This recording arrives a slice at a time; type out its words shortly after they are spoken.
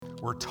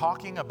We're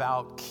talking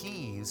about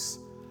keys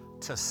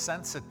to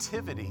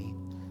sensitivity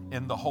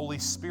in the Holy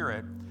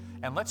Spirit.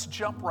 And let's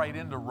jump right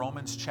into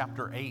Romans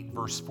chapter 8,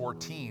 verse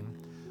 14,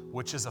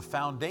 which is a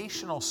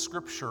foundational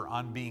scripture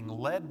on being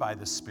led by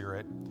the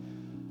Spirit.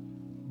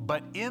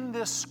 But in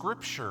this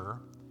scripture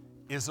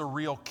is a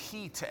real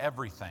key to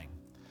everything.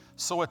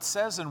 So it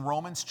says in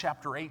Romans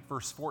chapter 8,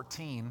 verse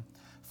 14,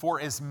 "For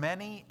as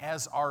many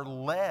as are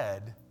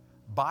led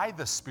by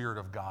the Spirit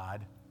of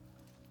God,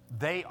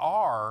 they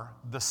are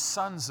the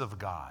sons of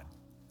God."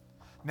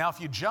 Now,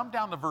 if you jump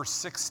down to verse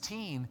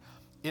 16,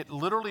 it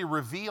literally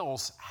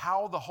reveals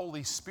how the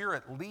Holy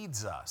Spirit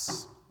leads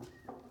us.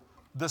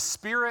 The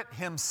Spirit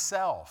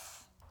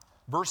Himself,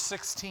 verse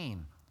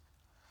 16,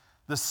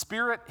 "The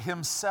Spirit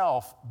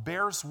Himself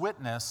bears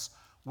witness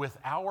with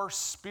our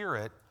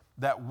spirit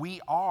that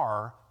we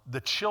are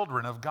the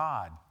children of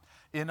God."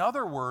 In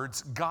other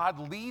words, God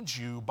leads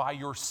you by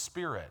your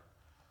spirit.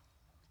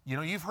 You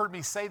know, you've heard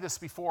me say this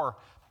before.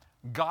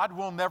 God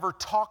will never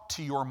talk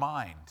to your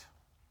mind,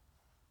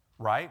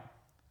 right?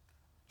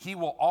 He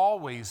will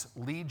always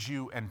lead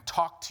you and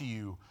talk to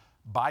you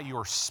by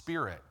your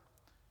spirit.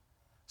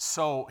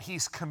 So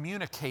He's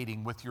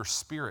communicating with your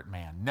spirit,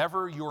 man,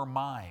 never your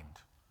mind.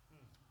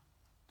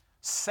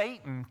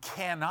 Satan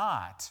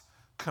cannot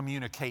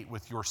communicate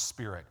with your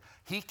spirit.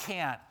 He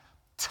can't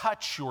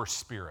touch your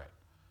spirit.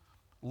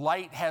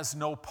 Light has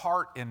no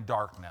part in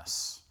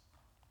darkness,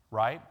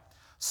 right?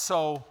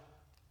 So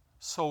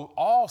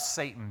all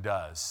Satan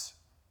does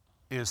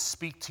is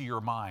speak to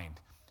your mind.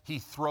 He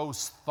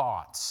throws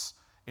thoughts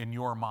in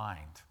your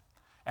mind.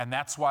 And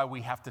that's why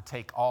we have to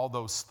take all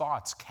those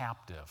thoughts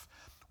captive.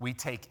 We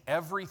take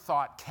every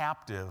thought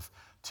captive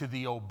to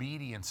the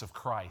obedience of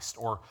Christ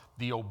or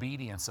the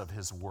obedience of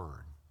His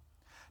Word.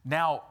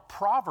 Now,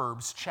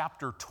 Proverbs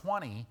chapter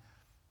 20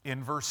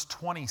 in verse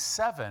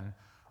 27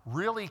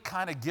 really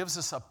kind of gives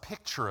us a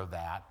picture of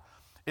that.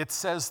 It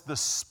says, "The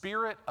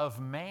spirit of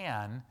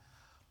man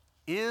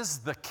is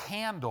the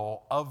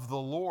candle of the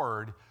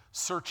Lord,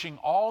 searching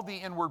all the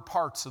inward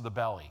parts of the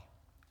belly."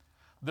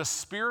 The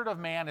spirit of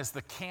man is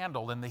the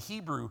candle. In the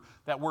Hebrew,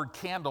 that word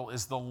candle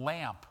is the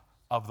lamp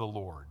of the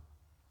Lord.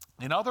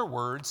 In other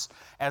words,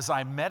 as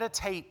I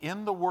meditate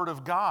in the Word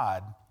of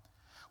God,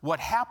 what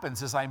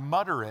happens is I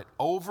mutter it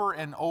over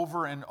and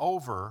over and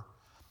over.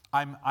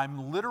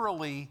 I'm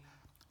literally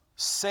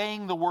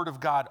saying the Word of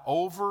God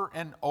over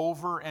and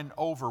over and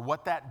over.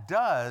 What that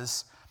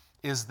does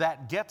is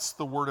that gets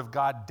the Word of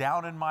God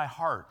down in my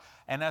heart.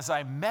 And as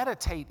I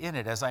meditate in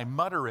it, as I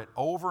mutter it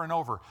over and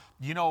over,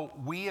 you know,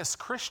 we as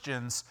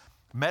Christians,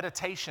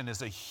 meditation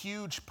is a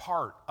huge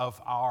part of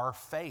our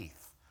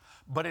faith.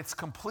 But it's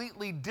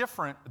completely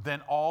different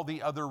than all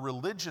the other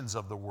religions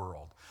of the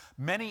world.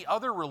 Many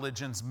other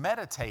religions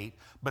meditate,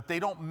 but they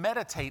don't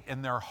meditate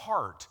in their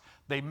heart.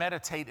 They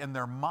meditate in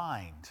their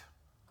mind,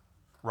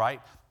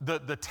 right?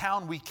 The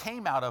town we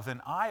came out of in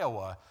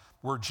Iowa,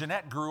 where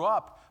Jeanette grew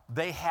up,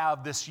 they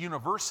have this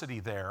university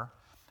there,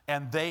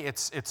 and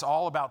it's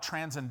all about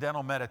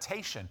transcendental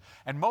meditation.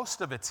 And most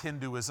of it's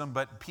Hinduism,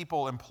 but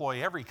people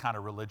employ every kind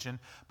of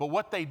religion. But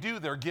what they do,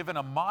 they're given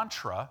a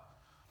mantra,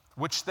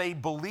 which they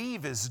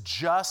believe is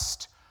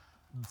just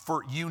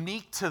for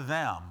unique to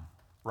them,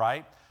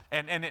 right?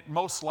 And it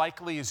most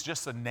likely is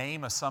just a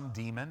name of some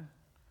demon.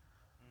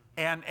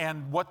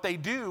 And what they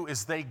do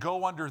is they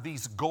go under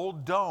these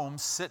gold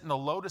domes, sit in a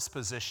lotus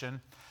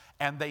position,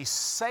 and they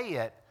say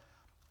it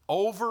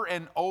over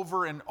and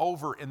over and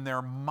over in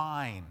their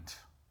mind,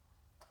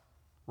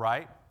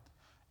 right?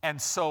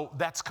 And so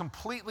that's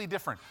completely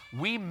different.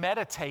 We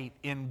meditate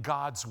in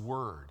God's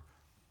Word.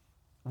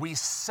 We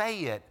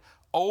say it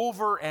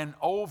over and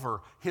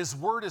over. His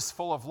Word is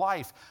full of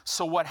life.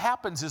 So what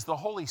happens is the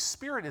Holy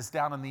Spirit is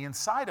down on the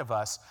inside of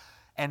us,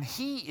 and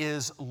He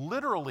is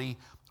literally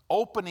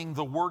opening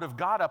the Word of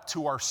God up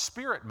to our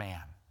spirit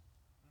man,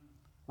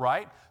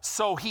 right?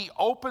 So He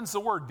opens the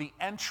Word, the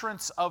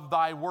entrance of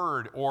Thy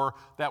Word, or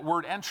that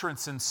word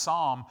entrance in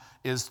Psalm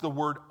is the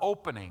word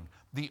opening.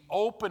 The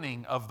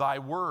opening of Thy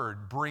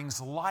Word brings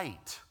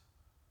light.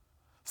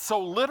 So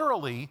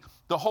literally,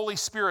 the Holy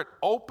Spirit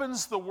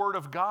opens the Word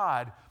of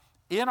God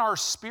in our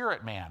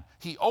spirit man.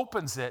 He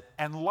opens it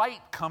and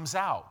light comes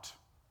out.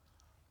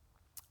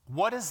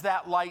 What does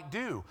that light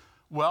do?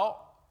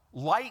 Well,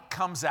 light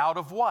comes out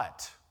of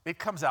what? It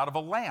comes out of a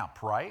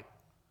lamp, right?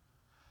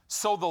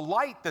 So the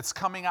light that's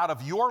coming out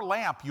of your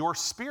lamp, your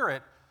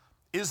spirit,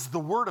 is the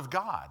Word of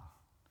God.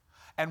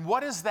 And what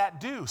does that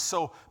do?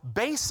 So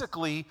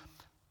basically,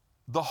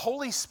 the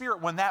Holy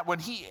Spirit, when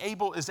He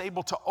is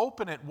able to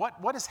open it,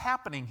 what is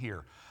happening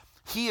here?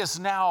 He is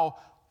now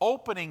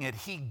opening it.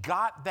 He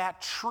got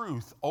that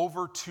truth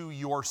over to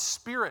your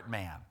spirit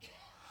man.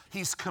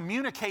 He's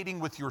communicating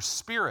with your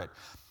spirit.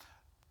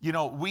 You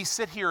know, we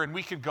sit here and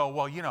we could go,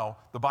 well, you know,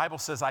 the Bible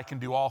says I can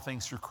do all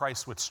things through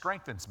Christ which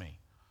strengthens me.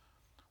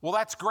 Well,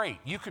 that's great.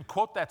 You could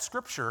quote that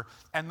scripture,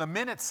 and the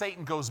minute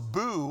Satan goes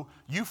boo,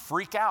 you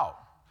freak out.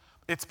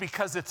 It's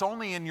because it's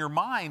only in your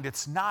mind,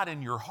 it's not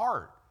in your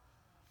heart.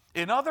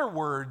 In other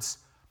words,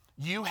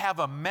 you have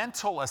a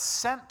mental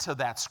assent to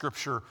that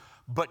scripture,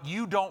 but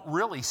you don't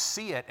really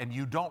see it and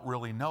you don't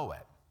really know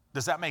it.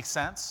 Does that make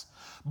sense?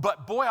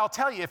 But boy, I'll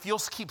tell you, if you'll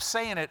keep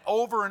saying it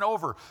over and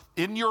over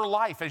in your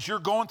life as you're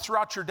going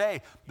throughout your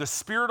day, the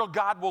Spirit of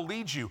God will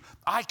lead you.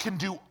 I can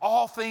do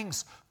all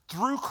things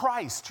through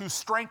Christ who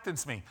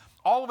strengthens me.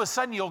 All of a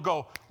sudden you'll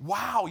go,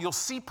 wow, you'll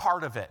see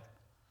part of it,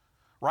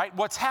 right?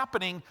 What's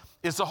happening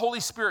is the Holy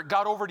Spirit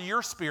got over to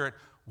your spirit.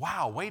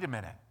 Wow, wait a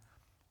minute.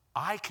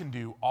 I can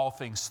do all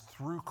things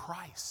through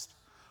Christ.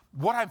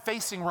 What I'm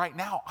facing right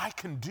now, I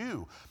can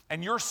do.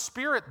 And your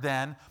spirit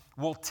then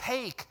will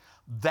take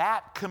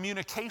that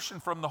communication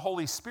from the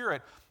Holy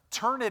Spirit,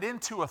 turn it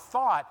into a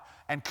thought,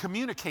 and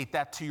communicate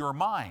that to your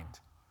mind.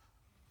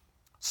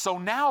 So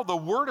now the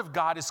Word of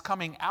God is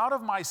coming out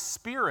of my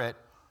spirit,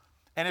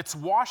 and it's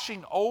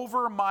washing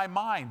over my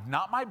mind,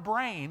 not my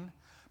brain.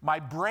 My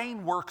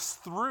brain works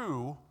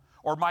through,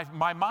 or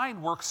my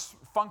mind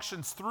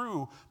functions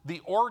through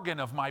the organ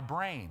of my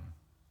brain.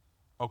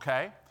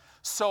 Okay?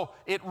 So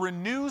it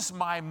renews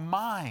my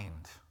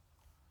mind.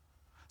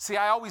 See,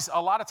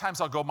 a lot of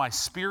times I'll go my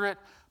spirit,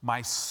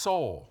 my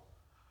soul.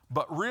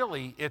 But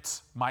really,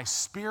 it's my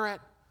spirit,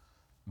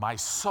 my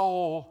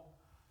soul,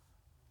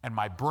 and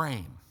my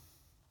brain.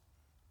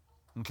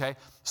 Okay?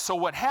 So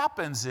what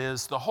happens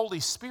is the Holy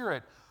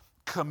Spirit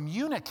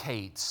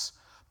communicates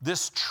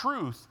this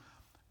truth.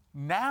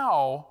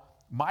 Now,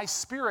 my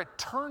spirit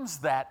turns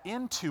that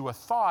into a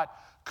thought,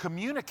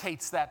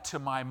 communicates that to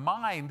my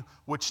mind,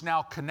 which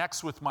now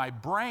connects with my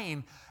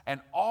brain,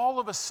 and all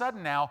of a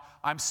sudden now,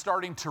 I'm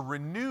starting to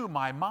renew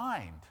my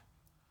mind.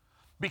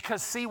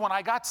 Because see, when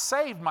I got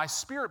saved, my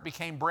spirit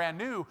became brand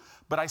new,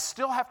 but I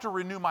still have to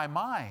renew my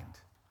mind.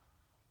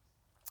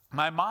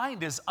 My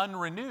mind is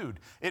unrenewed.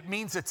 It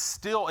means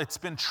it's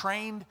been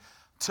trained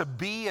to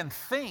be and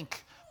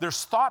think.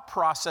 There's thought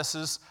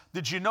processes.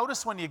 Did you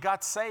notice when you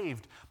got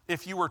saved,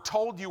 if you were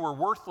told you were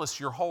worthless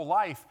your whole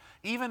life,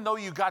 even though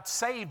you got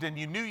saved and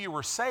you knew you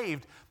were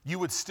saved, you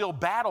would still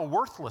battle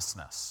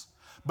worthlessness.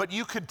 But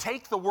you could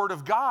take the Word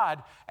of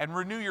God and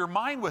renew your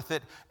mind with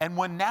it. And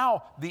when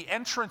now the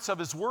entrance of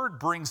His Word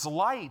brings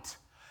light,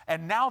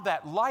 and now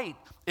that light,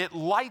 it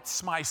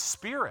lights my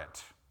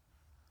spirit.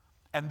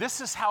 And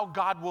this is how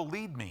God will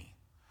lead me.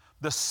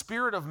 The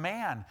spirit of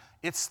man,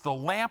 it's the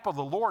lamp of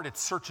the Lord. It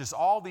searches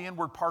all the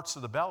inward parts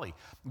of the belly.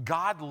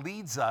 God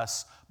leads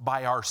us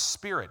by our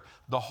spirit.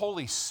 The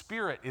Holy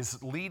Spirit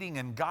is leading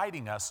and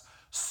guiding us.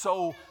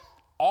 So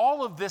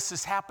all of this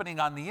is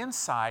happening on the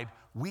inside.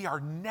 We are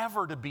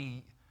never to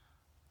be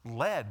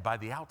led by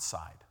the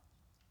outside.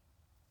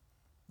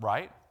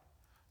 Right?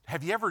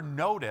 Have you ever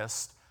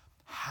noticed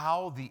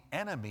how the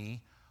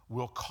enemy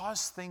will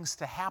cause things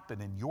to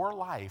happen in your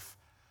life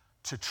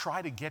to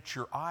try to get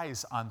your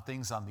eyes on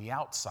things on the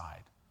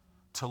outside,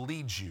 to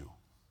lead you?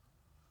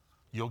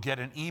 You'll get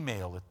an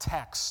email, a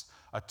text,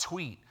 a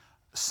tweet,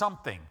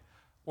 something.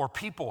 Or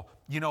people,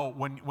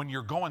 when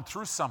you're going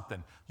through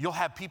something, you'll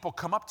have people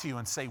come up to you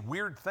and say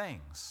weird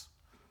things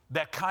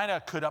that kind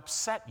of could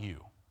upset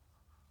you,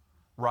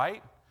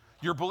 right?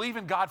 You're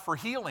believing God for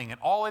healing, and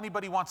all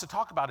anybody wants to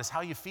talk about is how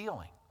you're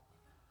feeling.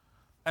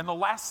 And the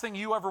last thing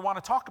you ever want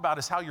to talk about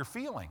is how you're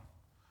feeling,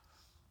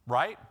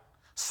 right?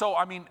 So,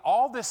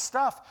 all this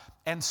stuff.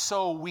 And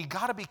so we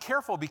got to be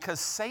careful, because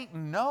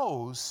Satan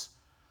knows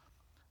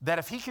that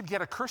if he could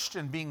get a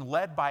Christian being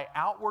led by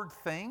outward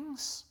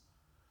things,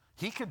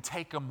 he could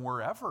take them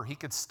wherever. He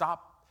could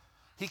stop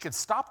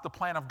the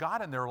plan of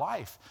God in their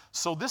life.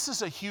 So this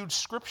is a huge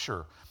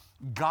scripture.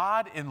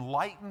 God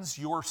enlightens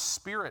your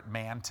spirit,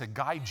 man, to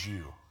guide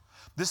you.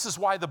 This is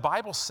why the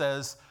Bible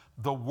says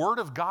the Word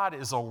of God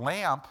is a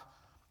lamp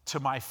to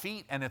my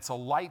feet and it's a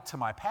light to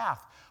my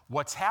path.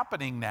 What's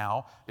happening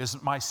now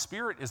is my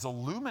spirit is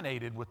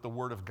illuminated with the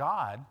Word of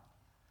God,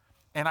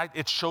 and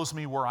it shows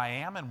me where I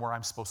am and where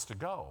I'm supposed to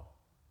go.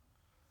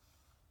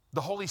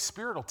 The Holy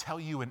Spirit will tell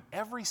you in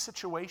every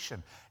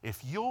situation,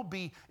 if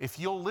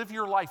you'll live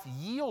your life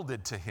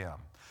yielded to Him,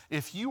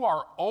 if you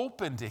are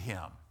open to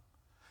Him,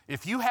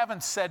 if you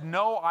haven't said,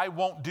 no, I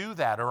won't do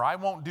that, or I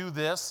won't do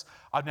this,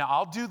 now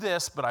I'll do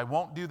this, but I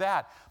won't do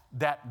that,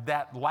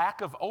 that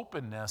lack of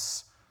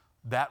openness,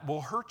 that will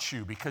hurt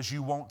you, because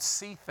you won't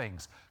see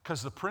things.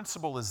 Because the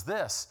principle is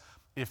this: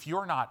 if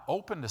you're not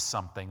open to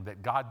something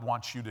that God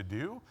wants you to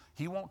do,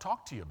 He won't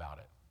talk to you about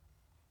it.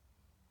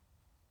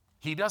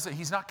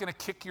 He's not going to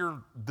kick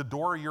the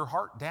door of your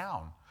heart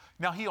down.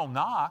 Now, He'll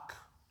knock,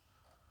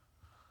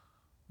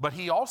 but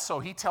He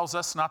tells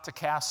us not to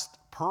cast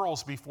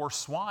pearls before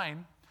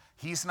swine.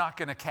 He's not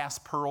going to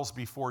cast pearls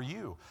before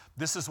you.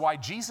 This is why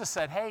Jesus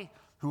said, hey,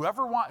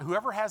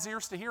 whoever has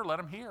ears to hear,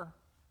 let him hear.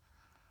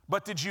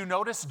 But did you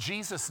notice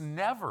Jesus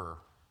never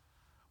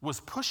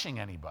was pushing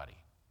anybody?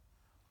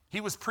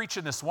 He was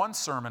preaching this one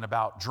sermon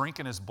about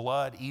drinking His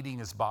blood, eating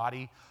His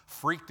body,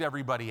 freaked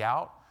everybody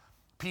out.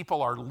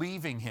 People are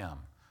leaving Him,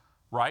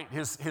 right?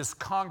 His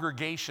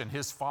congregation,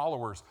 His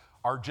followers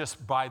are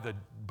just by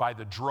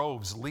the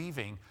droves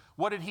leaving.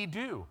 What did He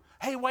do?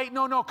 Hey, wait,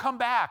 no, come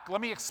back.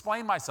 Let me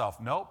explain myself.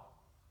 Nope.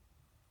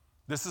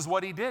 This is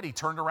what He did. He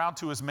turned around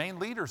to His main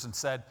leaders and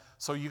said,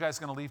 so you guys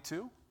going to leave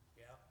too?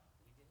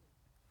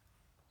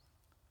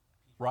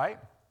 right?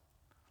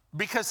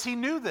 Because he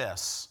knew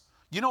this.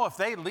 You know, if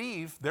they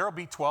leave, there'll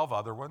be 12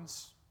 other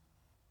ones,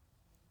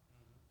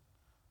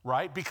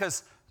 right?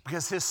 Because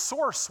his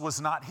source was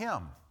not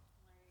him,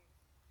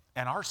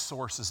 and our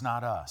source is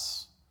not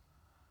us.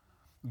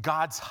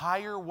 God's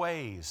higher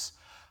ways,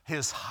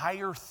 his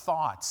higher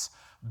thoughts,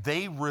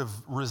 they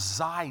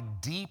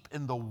reside deep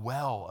in the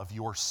well of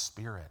your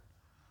spirit.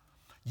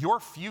 Your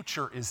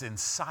future is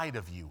inside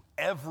of you,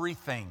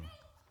 everything.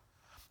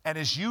 And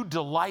as you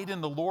delight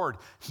in the Lord,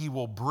 he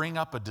will bring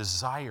up a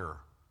desire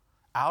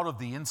out of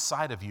the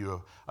inside of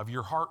you, of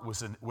your heart,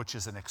 which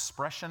is an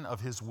expression of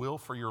his will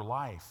for your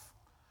life.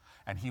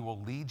 And he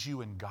will lead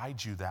you and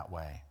guide you that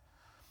way.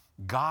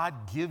 God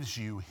gives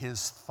you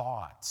his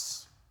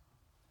thoughts.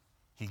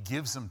 He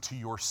gives them to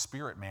your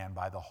spirit, man,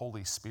 by the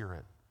Holy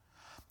Spirit.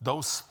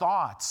 Those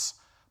thoughts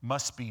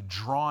must be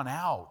drawn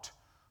out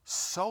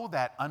so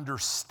that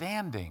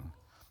understanding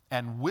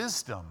and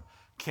wisdom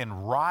can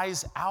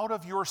rise out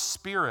of your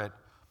spirit,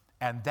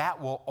 and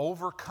that will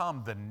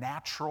overcome the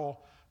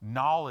natural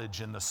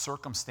knowledge and the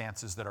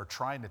circumstances that are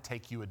trying to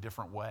take you a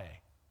different way.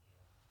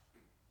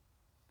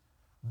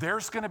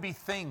 There's going to be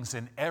things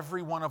in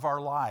every one of our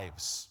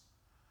lives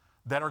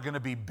that are going to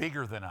be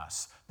bigger than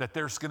us, that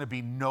there's going to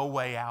be no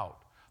way out.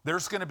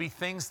 There's going to be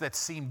things that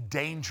seem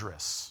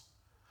dangerous.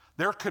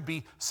 There could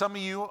be some of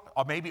you,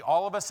 or maybe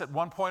all of us at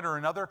one point or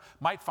another,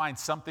 might find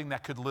something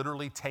that could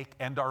literally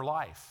end our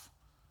life.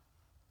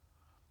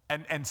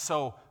 And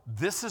so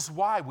this is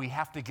why we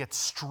have to get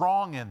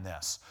strong in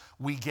this.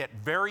 We get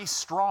very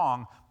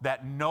strong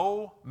that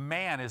no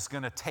man is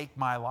going to take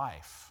my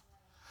life.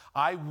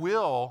 I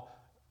will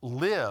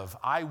live,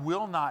 I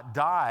will not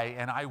die,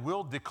 and I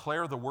will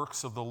declare the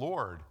works of the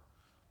Lord,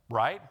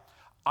 right?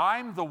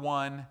 I'm the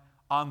one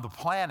on the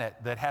planet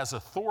that has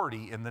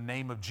authority in the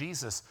name of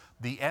Jesus.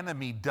 The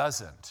enemy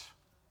doesn't.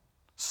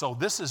 So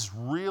this is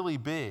really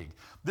big.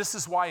 This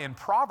is why in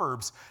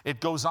Proverbs it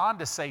goes on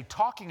to say,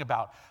 talking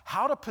about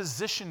how to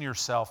position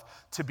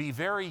yourself to be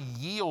very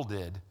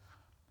yielded,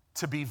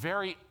 to be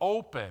very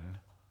open,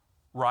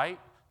 right,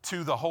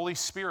 to the Holy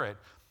Spirit.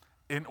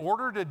 In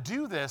order to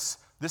do this,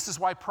 this is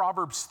why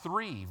Proverbs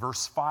 3,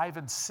 verse 5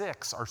 and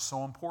 6 are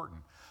so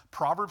important.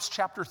 Proverbs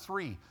chapter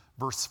 3,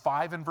 verse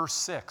 5 and verse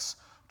 6.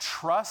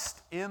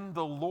 Trust in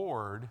the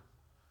Lord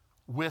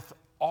with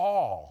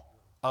all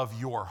of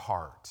your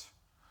heart.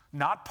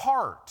 Not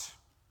part,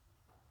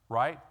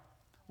 right?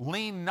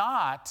 Lean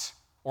not,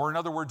 or in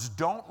other words,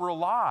 don't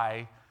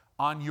rely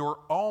on your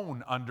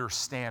own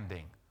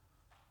understanding.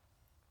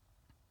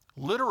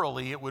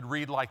 Literally, it would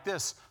read like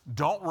this: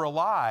 don't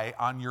rely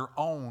on your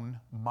own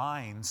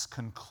mind's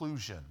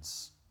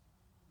conclusions.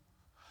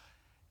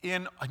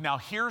 Now,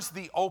 here's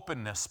the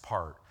openness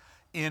part.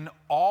 In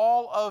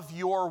all of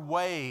your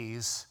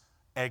ways,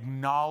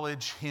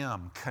 acknowledge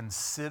him,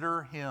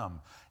 consider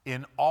him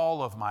in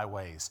all of my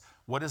ways.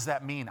 What does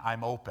that mean?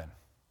 I'm open.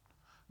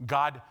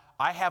 God,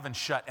 I haven't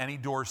shut any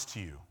doors to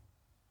you.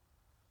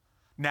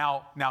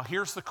 Now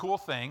here's the cool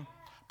thing.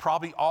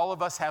 Probably all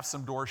of us have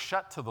some doors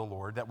shut to the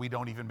Lord that we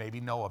don't even maybe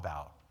know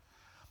about.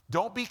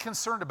 Don't be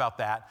concerned about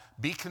that.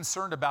 Be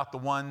concerned about the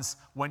ones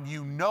when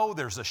you know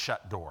there's a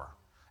shut door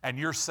and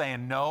you're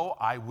saying, no,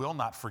 I will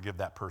not forgive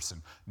that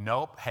person.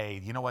 Nope,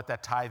 hey, you know what,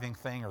 that tithing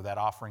thing or that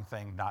offering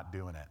thing, not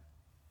doing it.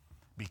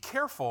 Be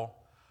careful,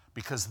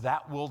 because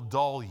that will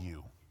dull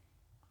you.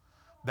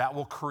 That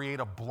will create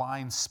a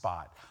blind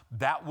spot.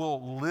 That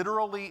will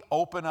literally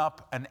open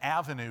up an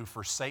avenue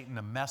for Satan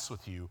to mess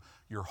with you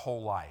your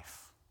whole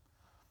life.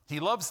 He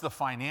loves the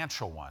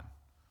financial one.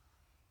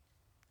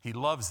 He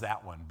loves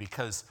that one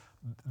because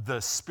the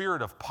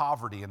spirit of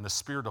poverty and the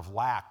spirit of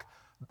lack,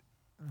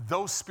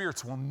 those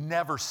spirits will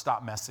never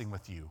stop messing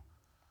with you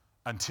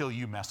until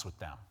you mess with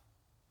them.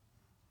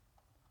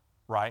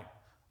 Right?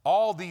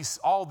 All these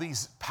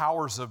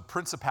powers of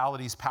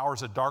principalities,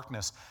 powers of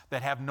darkness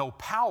that have no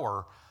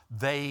power,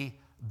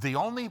 the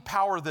only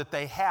power that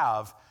they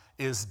have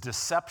is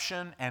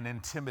deception and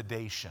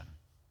intimidation.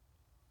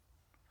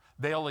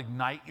 They'll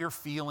ignite your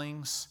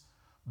feelings.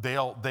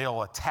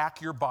 They'll attack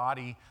your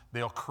body.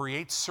 They'll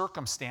create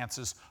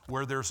circumstances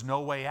where there's no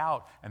way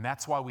out. And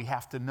that's why we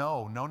have to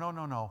know,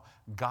 no.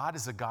 God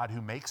is a God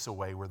who makes a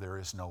way where there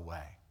is no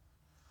way.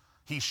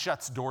 He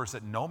shuts doors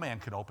that no man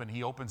can open.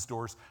 He opens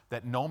doors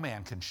that no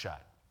man can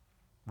shut.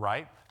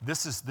 Right?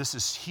 This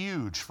is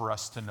huge for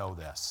us to know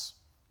this.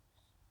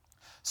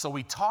 So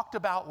we talked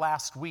about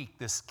last week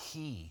this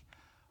key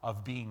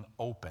of being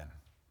open.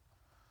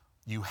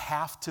 You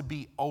have to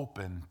be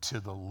open to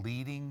the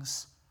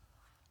leadings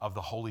of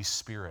the Holy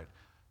Spirit,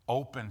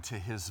 open to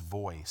his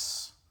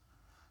voice.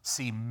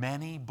 See,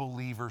 many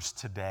believers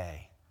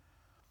today,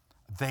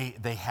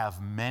 they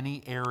have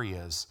many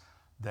areas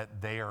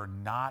that they are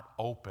not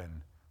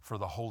open for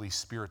the Holy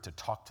Spirit to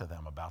talk to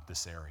them about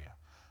this area.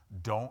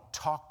 Don't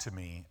talk to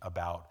me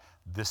about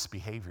this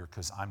behavior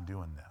because I'm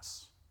doing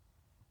this.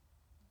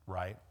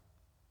 Right?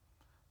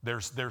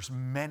 There's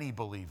many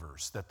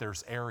believers that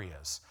there's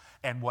areas.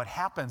 And what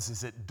happens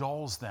is it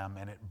dulls them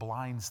and it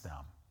blinds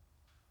them.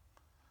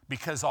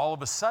 Because all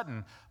of a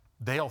sudden,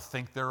 they'll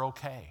think they're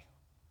okay.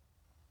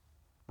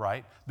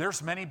 right?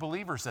 There's many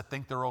believers that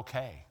think they're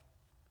okay.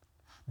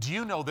 Do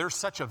you know there's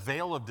such a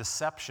veil of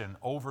deception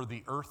over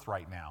the earth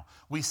right now?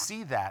 We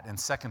see that in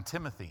 2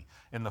 Timothy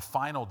in the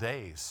final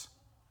days.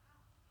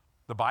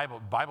 The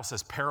Bible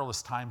says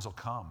perilous times will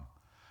come.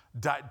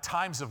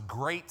 Times of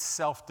great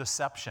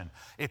self-deception.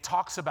 It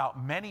talks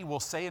about many will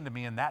say unto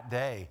me in that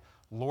day,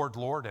 Lord,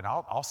 Lord, and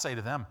I'll say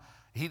to them,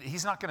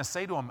 he's not going to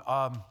say to them,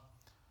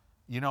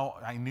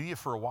 I knew you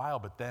for a while,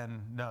 but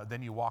then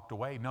you walked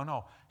away.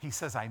 No. He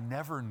says, I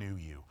never knew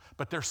you.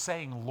 But they're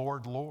saying,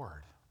 Lord,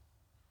 Lord.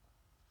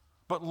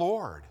 But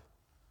Lord.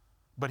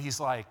 But he's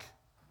like,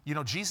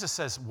 Jesus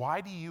says,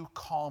 why do you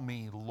call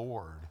me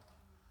Lord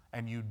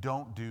and you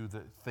don't do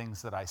the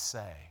things that I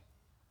say?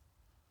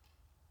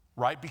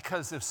 Right?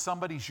 Because if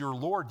somebody's your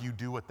Lord, you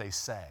do what they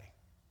say.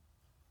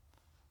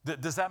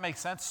 Does that make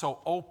sense? So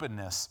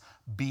openness,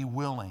 be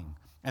willing.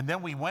 And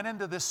then we went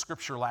into this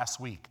scripture last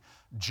week,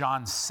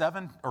 John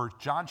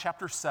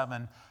chapter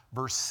 7,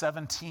 verse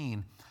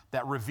 17,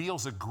 that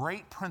reveals a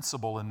great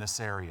principle in this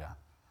area.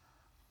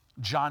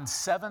 John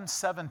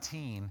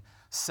 7:17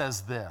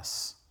 says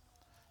this,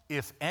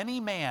 if any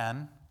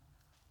man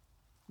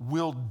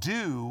will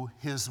do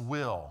his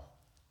will.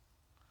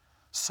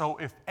 So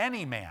if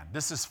any man,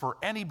 this is for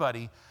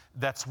anybody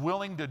that's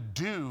willing to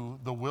do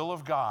the will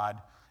of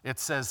God, it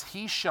says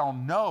he shall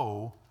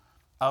know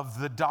of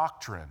the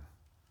doctrine,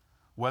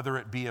 whether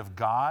it be of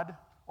God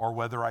or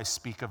whether I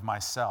speak of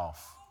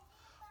myself.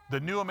 The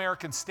New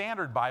American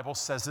Standard Bible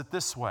says it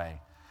this way,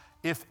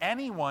 if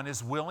anyone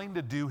is willing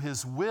to do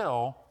his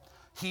will,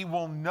 he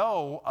will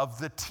know of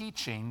the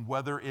teaching,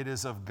 whether it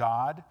is of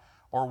God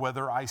or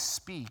whether I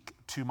speak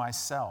to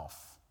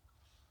myself.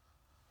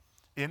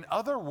 In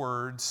other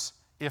words,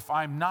 if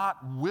I'm not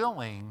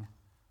willing,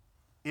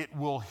 it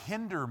will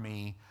hinder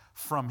me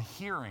from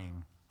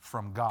hearing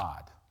from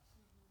God.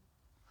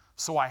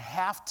 So I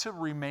have to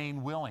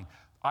remain willing.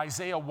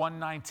 Isaiah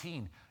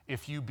 1:19,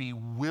 if you be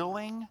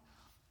willing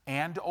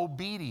and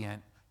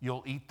obedient,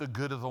 you'll eat the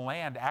good of the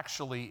land.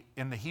 Actually,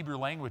 in the Hebrew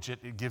language,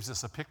 it gives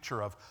us a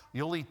picture of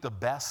you'll eat the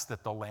best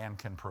that the land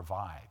can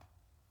provide.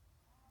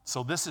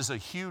 So this is a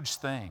huge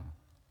thing.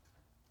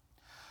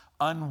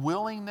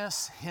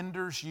 Unwillingness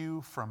hinders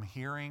you from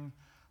hearing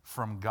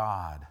from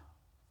God.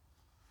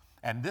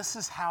 And this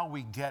is how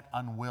we get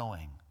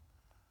unwilling.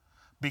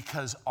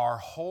 Because our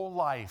whole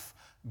life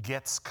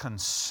gets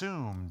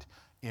consumed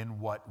in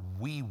what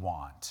we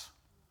want.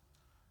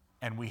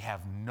 And we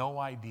have no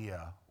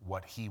idea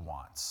what He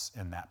wants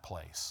in that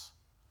place.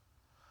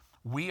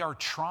 We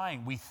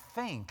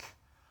think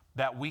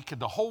that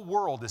the whole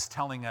world is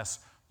telling us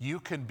you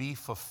can be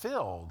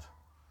fulfilled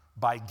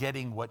by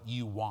getting what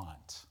you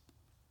want.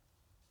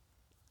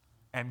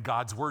 And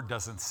God's word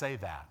doesn't say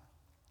that.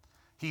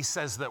 He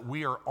says that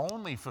we are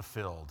only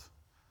fulfilled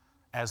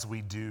as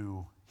we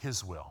do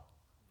His will.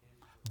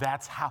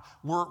 That's how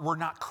we're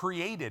not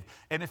created.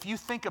 And if you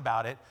think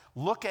about it,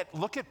 look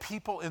at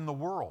people in the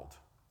world.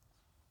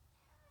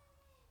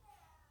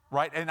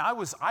 Right? And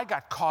I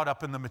got caught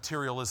up in the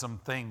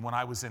materialism thing when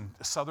I was in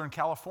Southern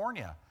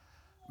California.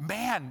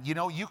 Man,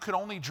 you could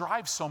only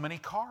drive so many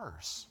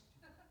cars.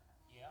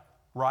 Yeah.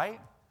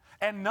 Right?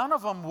 And none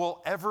of them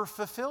will ever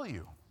fulfill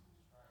you.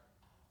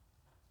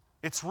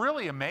 It's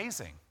really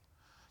amazing.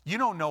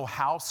 No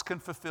house can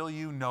fulfill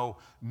you,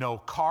 no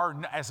car.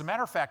 As a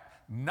matter of fact,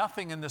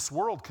 nothing in this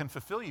world can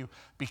fulfill you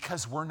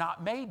because we're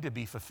not made to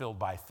be fulfilled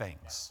by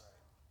things.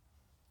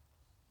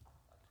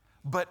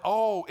 But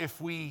if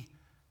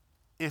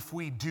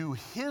we do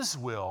His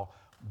will,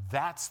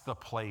 that's the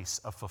place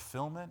of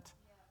fulfillment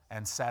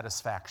and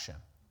satisfaction.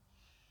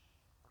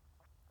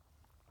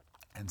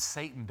 And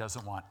Satan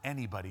doesn't want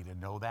anybody to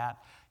know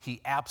that.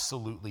 He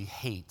absolutely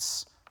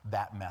hates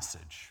that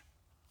message.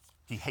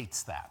 He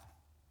hates that.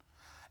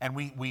 And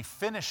we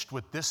finished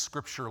with this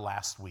scripture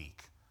last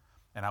week.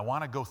 And I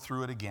want to go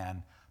through it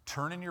again.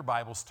 Turn in your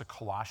Bibles to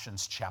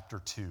Colossians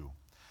chapter 2.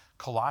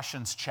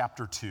 Colossians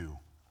chapter 2.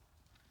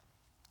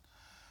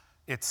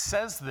 It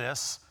says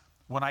this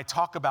when I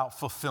talk about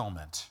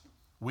fulfillment.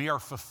 We are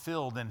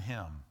fulfilled in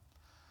Him.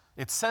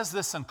 It says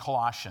this in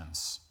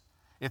Colossians.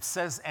 It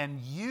says, and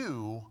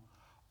you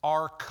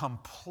are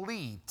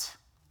complete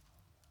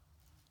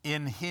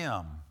in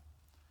Him,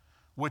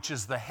 which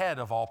is the head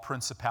of all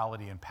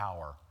principality and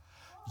power.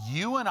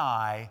 You and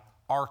I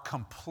are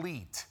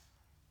complete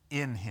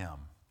in Him.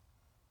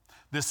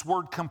 This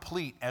word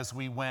complete, as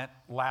we went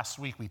last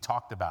week, we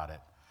talked about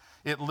it.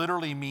 It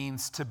literally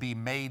means to be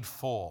made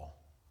full.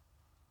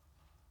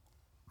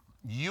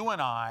 You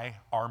and I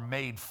are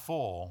made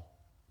full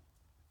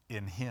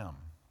in Him.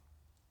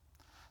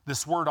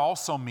 This word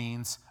also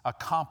means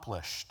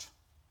accomplished.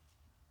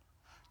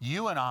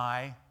 You and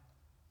I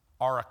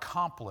are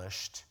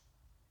accomplished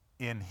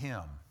in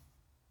Him.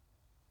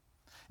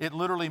 It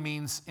literally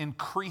means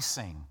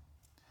increasing.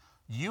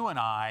 You and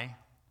I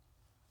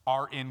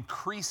are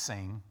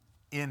increasing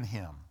in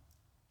Him.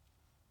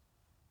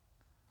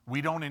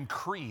 We don't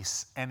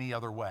increase any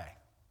other way.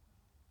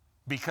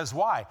 Because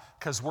why?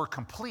 Because we're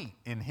complete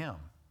in Him,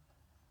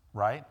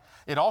 right?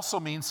 It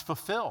also means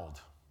fulfilled.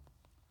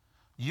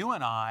 You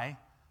and I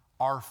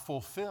are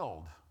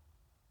fulfilled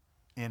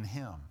in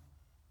him.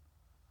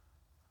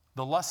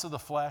 The lust of the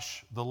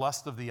flesh, the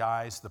lust of the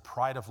eyes, the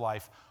pride of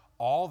life,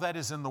 all that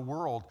is in the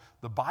world,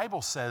 the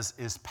Bible says,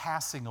 is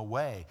passing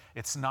away.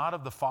 It's not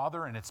of the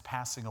Father, and it's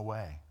passing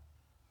away.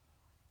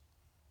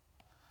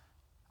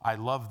 I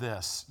love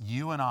this.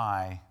 You and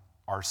I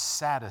are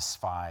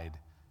satisfied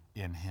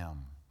in him.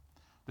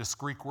 This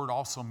Greek word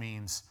also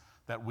means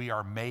that we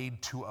are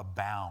made to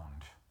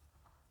abound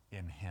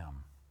in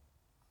him.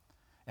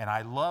 And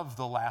I love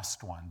the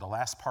last one, the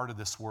last part of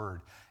this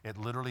word. It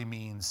literally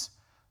means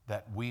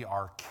that we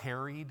are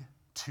carried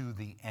to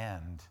the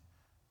end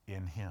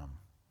in him.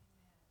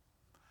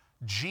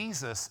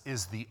 Jesus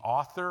is the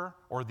author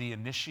or the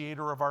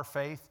initiator of our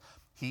faith.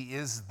 He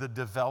is the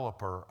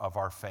developer of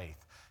our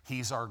faith.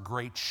 He's our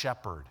great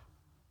shepherd,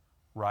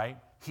 right?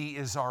 He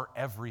is our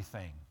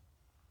everything.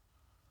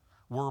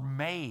 We're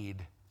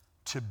made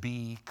to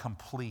be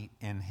complete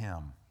in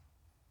him.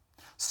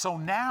 So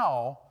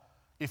now,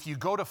 if you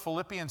go to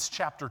Philippians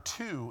chapter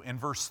 2 in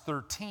verse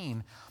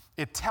 13,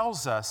 it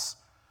tells us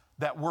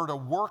that we're to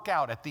work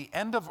out at the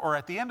end of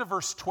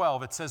verse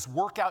 12, it says,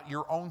 work out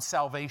your own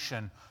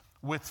salvation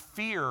with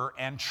fear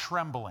and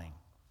trembling.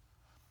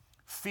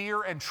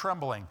 Fear and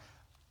trembling.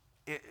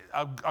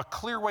 A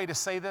clear way to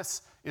say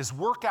this is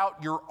work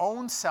out your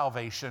own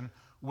salvation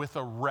with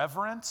a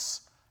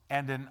reverence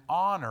and an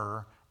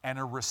honor and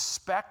a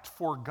respect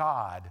for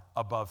God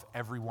above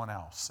everyone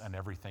else and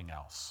everything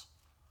else.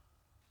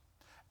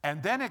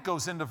 And then it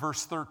goes into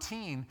verse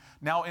 13.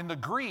 Now in the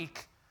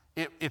Greek,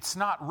 it's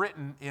not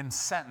written in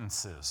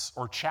sentences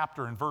or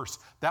chapter and verse.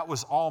 That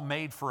was all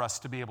made for us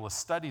to be able to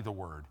study the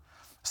word.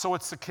 So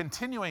it's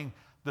continuing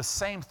the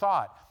same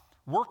thought.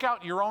 Work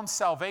out your own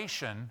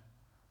salvation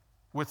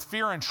with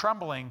fear and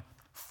trembling,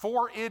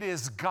 for it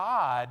is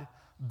God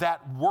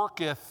that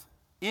worketh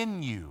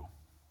in you.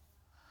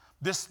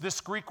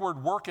 This Greek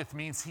word worketh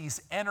means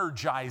he's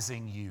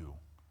energizing you.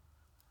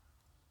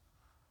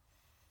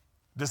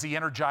 Does he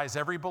energize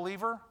every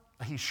believer?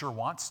 He sure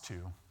wants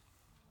to.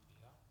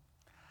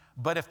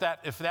 But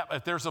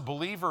if there's a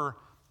believer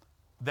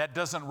that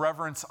doesn't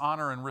reverence,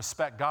 honor, and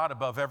respect God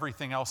above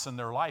everything else in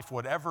their life,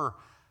 whatever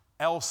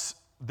else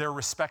they're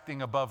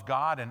respecting above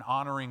God and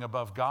honoring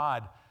above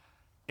God,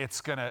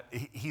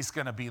 he's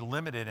gonna be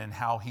limited in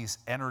how he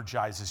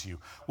energizes you.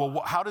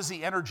 Well, how does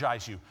he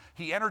energize you?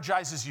 He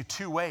energizes you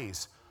two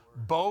ways,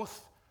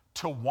 both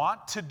to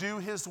want to do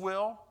his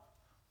will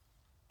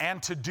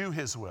and to do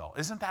his will.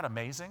 Isn't that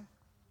amazing?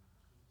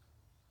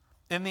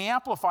 In the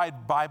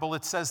Amplified Bible,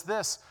 it says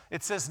this.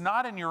 It says,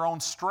 not in your own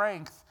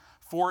strength,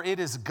 for it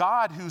is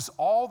God who's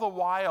all the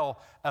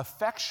while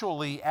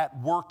effectually at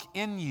work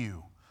in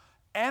you,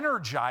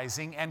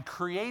 energizing and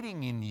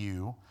creating in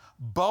you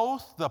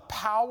both the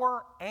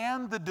power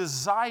and the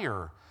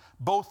desire,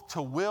 both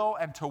to will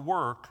and to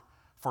work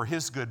for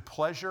his good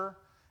pleasure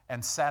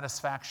and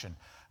satisfaction.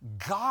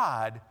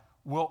 God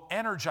will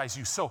energize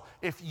you. So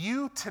if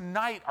you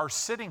tonight are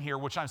sitting here,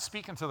 which I'm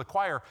speaking to the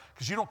choir,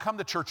 because you don't come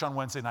to church on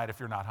Wednesday night if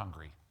you're not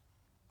hungry,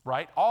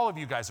 right? All of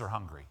you guys are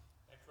hungry.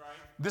 That's right.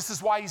 This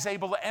is why he's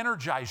able to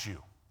energize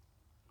you.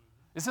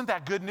 Isn't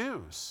that good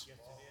news? Yes,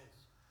 it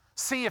is.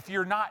 See, if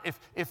you're not,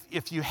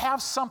 if you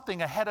have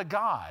something ahead of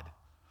God,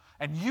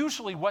 and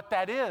usually what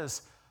that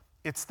is,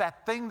 it's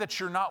that thing that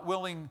you're not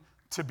willing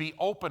to be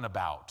open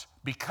about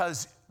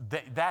because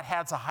that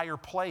has a higher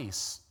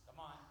place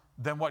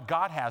than what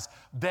God has,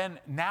 then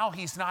now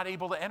he's not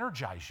able to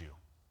energize you.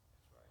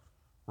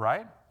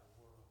 Right?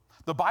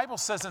 The Bible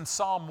says in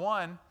Psalm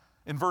 1,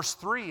 in verse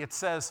 3, it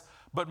says,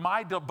 but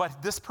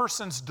this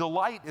person's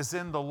delight is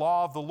in the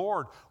law of the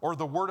Lord, or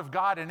the word of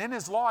God, and in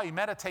his law he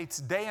meditates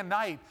day and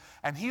night,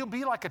 and he'll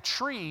be like a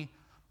tree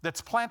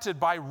that's planted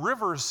by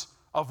rivers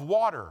of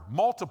water,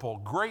 multiple,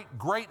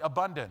 great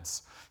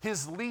abundance.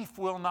 His leaf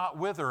will not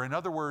wither. In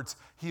other words,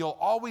 he'll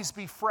always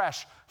be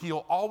fresh.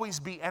 He'll always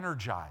be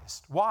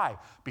energized. Why?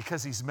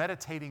 Because he's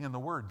meditating in the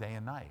word day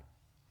and night.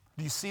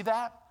 Do you see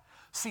that?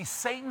 See,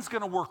 Satan's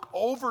going to work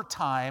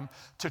overtime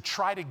to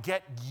try to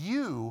get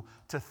you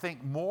to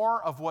think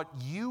more of what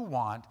you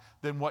want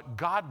than what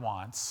God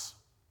wants.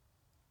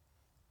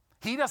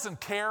 He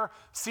doesn't care.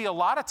 See, a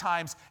lot of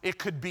times it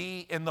could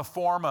be in the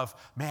form of,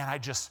 man, I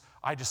just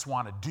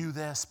want to do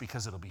this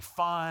because it'll be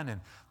fun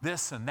and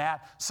this and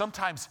that.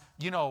 Sometimes,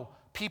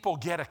 people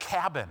get a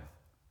cabin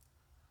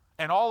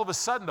and all of a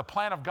sudden the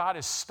plan of God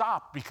is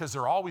stopped because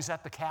they're always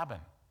at the cabin.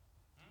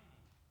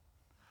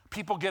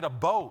 People get a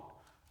boat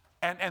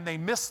and they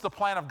miss the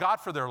plan of God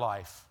for their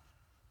life.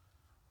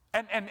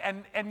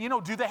 And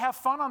do they have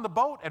fun on the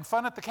boat and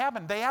fun at the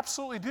cabin? They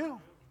absolutely do.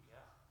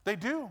 They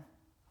do.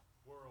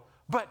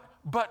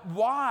 But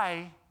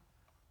why?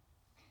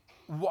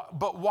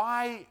 But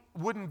why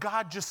wouldn't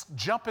God just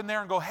jump in there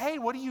and go, hey,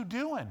 what are you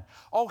doing?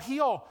 Oh,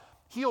 he'll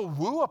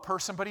woo a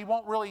person, but he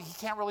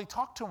can't really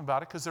talk to them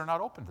about it because they're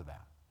not open to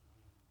that.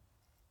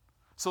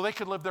 So they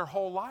could live their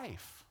whole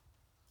life.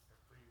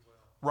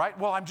 Right?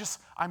 Well, I'm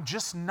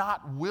just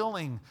not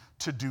willing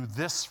to do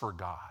this for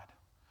God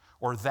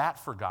or that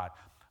for God.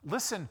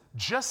 Listen,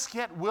 just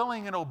get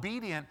willing and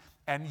obedient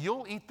and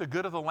you'll eat the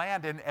good of the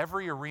land in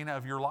every arena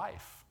of your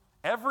life.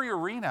 Every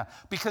arena,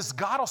 because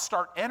God will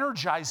start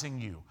energizing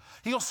you.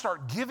 He'll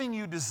start giving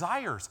you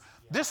desires.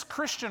 This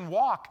Christian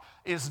walk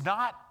is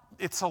not,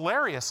 it's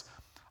hilarious.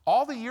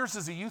 All the years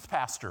as a youth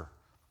pastor,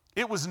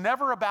 it was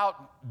never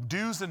about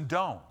do's and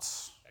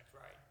don'ts. That's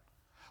right.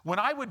 When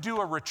I would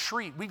do a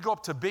retreat, we'd go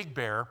up to Big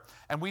Bear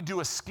and we'd do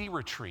a ski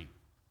retreat.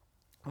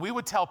 We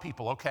would tell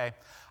people, okay,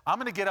 I'm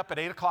going to get up at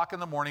 8 o'clock in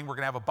the morning. We're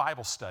going to have a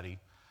Bible study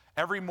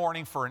every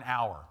morning for an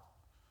hour.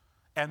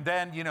 And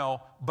then,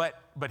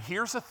 but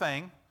here's the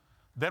thing.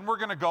 Then we're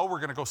going to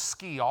go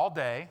ski all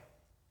day.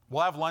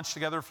 We'll have lunch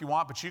together if you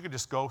want, but you could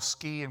just go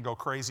ski and go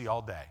crazy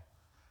all day.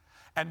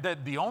 And then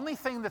the only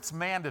thing that's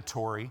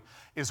mandatory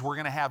is we're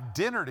going to have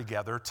dinner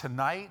together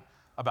tonight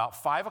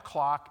about 5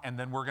 o'clock, and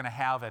then we're going to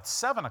have at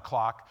 7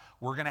 o'clock,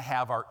 we're going to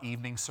have our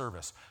evening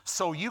service.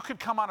 So you could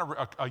come on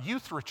a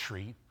youth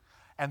retreat,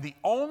 and the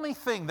only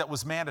thing that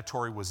was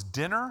mandatory was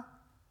dinner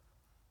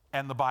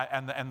and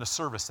the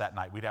service that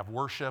night. We'd have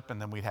worship,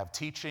 and then we'd have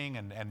teaching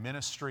and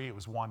ministry. It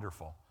was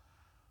wonderful.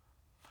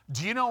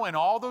 Do you know in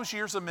all those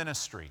years of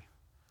ministry,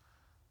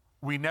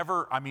 we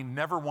never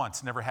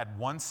had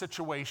one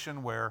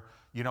situation where,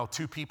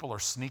 two people are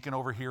sneaking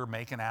over here,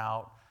 making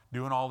out,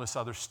 doing all this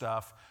other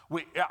stuff.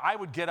 I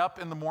would get up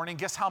in the morning.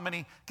 Guess how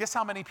many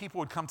people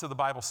would come to the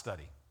Bible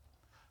study?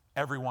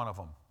 Every one of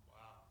them.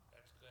 Wow,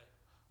 that's good.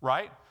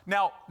 Right?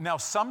 Now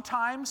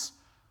sometimes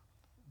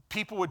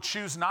people would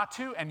choose not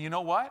to, and you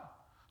know what?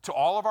 To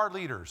all of our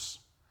leaders,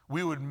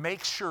 we would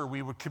make sure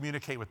we would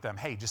communicate with them,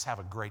 hey, just have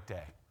a great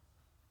day.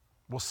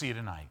 We'll see you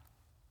tonight.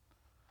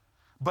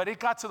 But it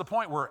got to the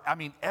point where,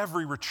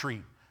 every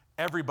retreat,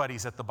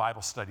 everybody's at the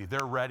Bible study.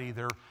 They're ready.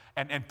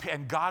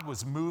 And God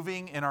was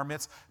moving in our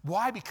midst.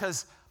 Why?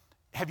 Because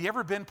have you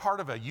ever been part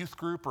of a youth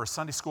group or a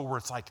Sunday school where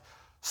it's like,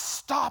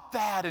 stop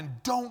that and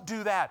don't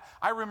do that?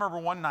 I remember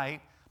one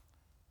night,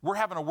 we're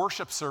having a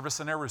worship service,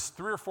 and there was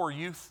 3 or 4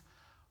 youth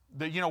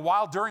that,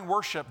 while during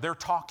worship, they're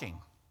talking.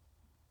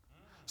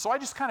 So I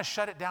just kind of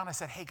shut it down. I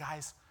said, hey,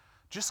 guys,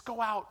 just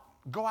go out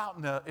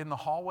in the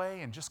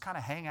hallway and just kind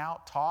of hang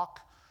out,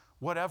 talk,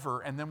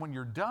 whatever. And then when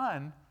you're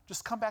done,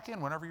 just come back in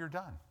whenever you're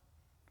done.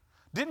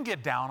 Didn't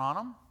get down on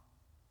them,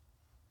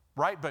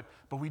 right? But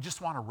we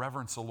just want to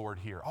reverence the Lord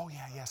here. Oh,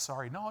 yeah,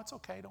 sorry. No, it's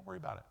okay. Don't worry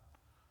about it.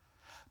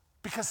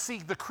 Because, see,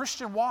 the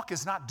Christian walk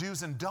is not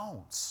do's and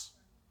don'ts.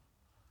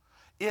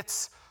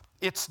 It's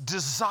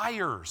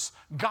desires.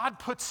 God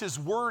puts His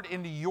word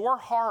into your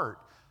heart,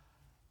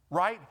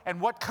 right?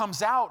 And what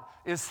comes out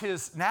is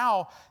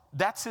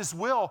that's His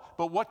will,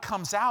 but what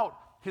comes out,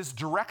 His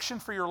direction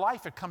for your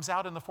life, it comes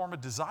out in the form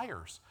of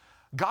desires.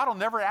 God will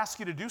never ask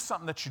you to do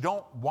something that you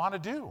don't want to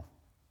do.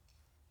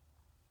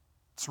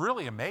 It's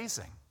really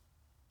amazing.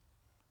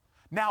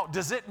 Now,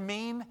 does it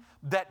mean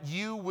that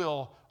you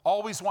will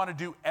always want to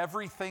do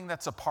everything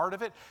that's a part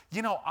of it?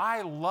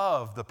 I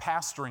love the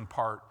pastoring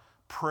part,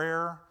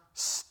 prayer,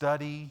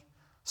 study,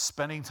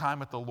 spending time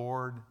with the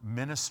Lord,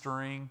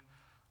 ministering,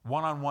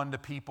 one-on-one to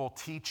people,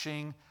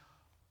 teaching,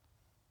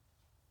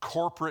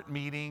 corporate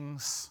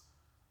meetings,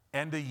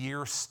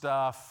 end-of-year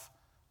stuff.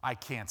 I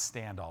can't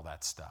stand all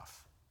that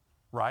stuff,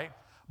 right?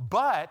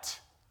 But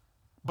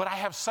I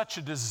have such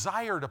a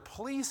desire to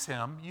please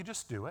Him, you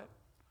just do it.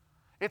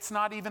 It's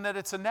not even that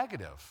it's a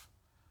negative.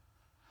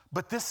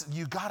 But this,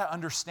 you got to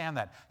understand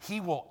that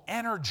He will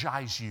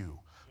energize you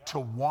to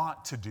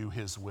want to do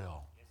His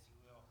will. Yes, He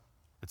will.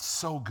 It's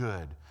so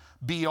good.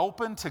 Be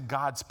open to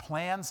God's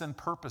plans and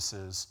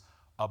purposes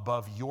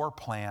above your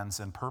plans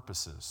and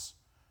purposes.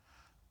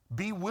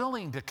 Be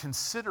willing to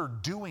consider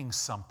doing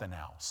something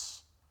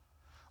else.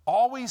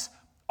 Always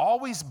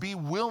be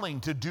willing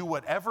to do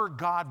whatever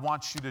God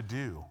wants you to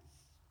do.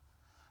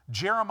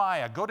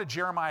 Go to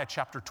Jeremiah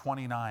chapter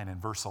 29 and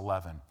verse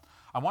 11.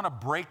 I want to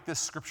break this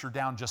scripture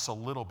down just a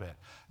little bit.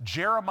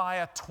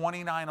 Jeremiah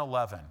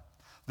 29:11.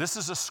 This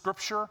is a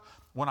scripture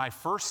when I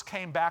first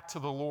came back to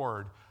the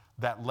Lord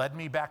that led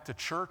me back to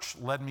church,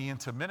 led me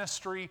into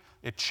ministry.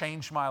 It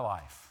changed my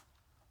life.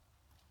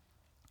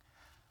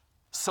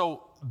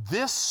 So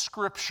this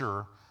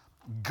scripture,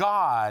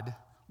 God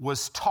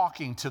was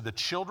talking to the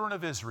children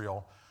of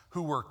Israel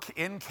who were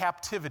in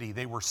captivity.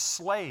 They were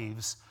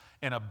slaves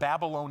in a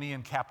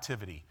Babylonian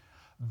captivity.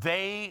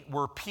 They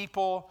were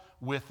people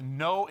with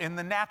in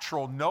the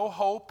natural, no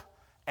hope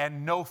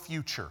and no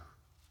future,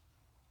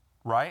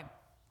 right?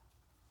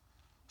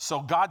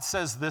 So God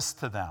says this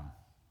to them.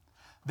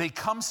 They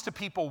comes to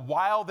people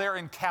while they're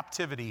in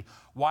captivity,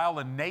 while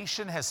a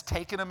nation has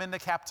taken them into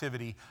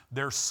captivity.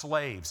 They're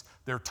slaves.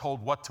 They're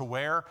told what to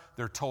wear.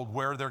 They're told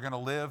where they're going to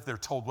live. They're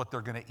told what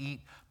they're going to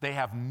eat. They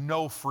have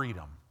no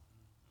freedom,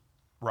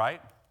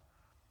 right?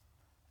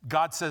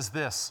 God says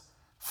this,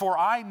 for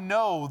I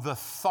know the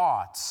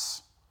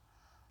thoughts.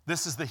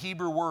 This is the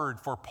Hebrew word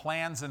for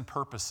plans and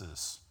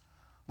purposes.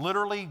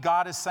 Literally,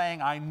 God is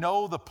saying, I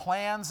know the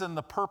plans and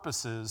the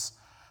purposes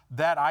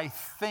that I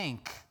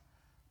think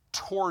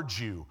towards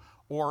you.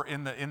 Or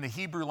in the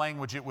Hebrew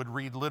language, it would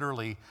read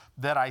literally,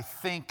 that I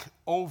think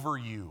over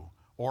you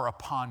or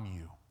upon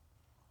you.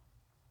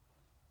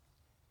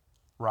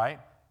 Right?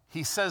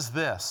 He says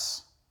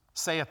this,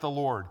 saith the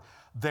Lord,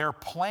 their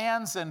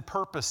plans and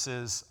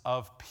purposes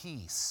of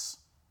peace.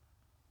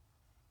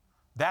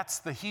 That's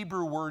the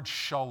Hebrew word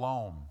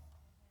shalom.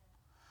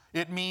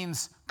 It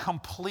means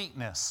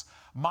completeness.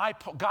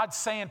 God's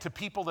saying to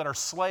people that are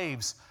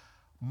slaves,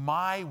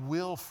 my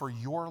will for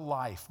your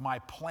life, my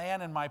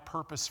plan and my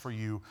purpose for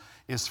you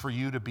is for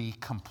you to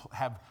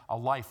have a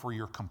life where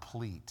you're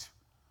complete.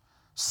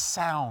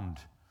 Sound.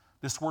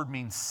 This word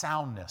means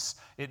soundness.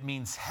 It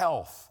means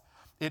health.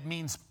 It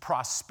means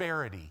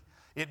prosperity.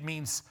 It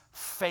means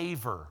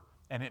favor.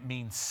 And it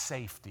means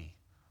safety.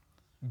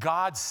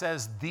 God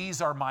says,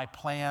 these are my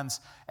plans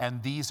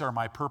and these are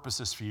my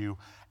purposes for you.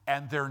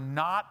 And they're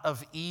not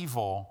of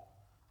evil,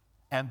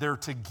 and they're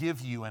to give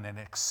you an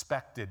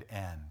expected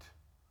end.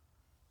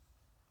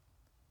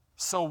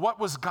 So what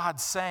was God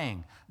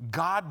saying?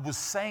 God was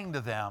saying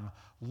to them,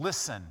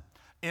 listen,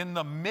 in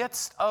the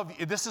midst of,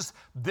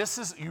 this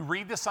is, you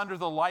read this under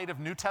the light of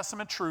New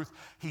Testament truth,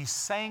 he's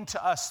saying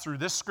to us through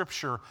this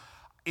scripture,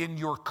 in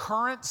your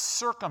current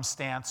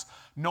circumstance,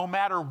 no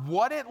matter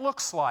what it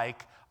looks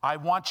like, I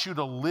want you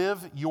to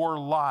live your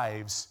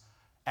lives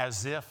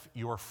as if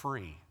you're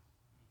free.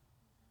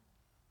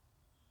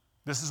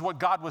 This is what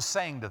God was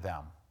saying to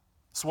them.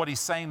 It's what he's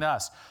saying to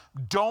us.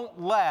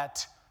 Don't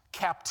let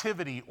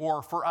captivity,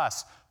 or for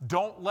us,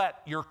 don't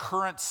let your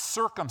current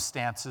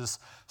circumstances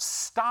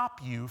stop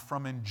you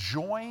from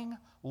enjoying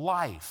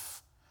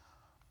life.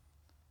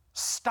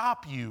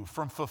 Stop you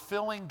from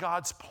fulfilling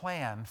God's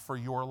plan for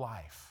your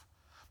life.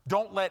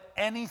 Don't let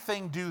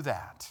anything do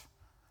that.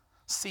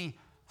 See,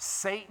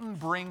 Satan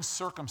brings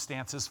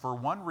circumstances for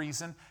one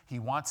reason. He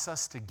wants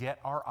us to get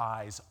our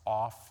eyes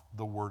off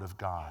the Word of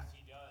God. Yes,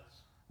 he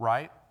does.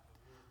 Right?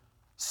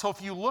 So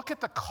if you look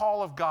at the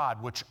call of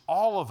God, which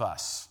all of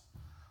us,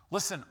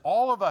 listen,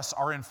 all of us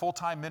are in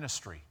full-time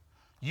ministry.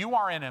 You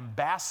are an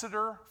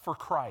ambassador for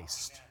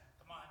Christ. Amen.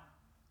 Come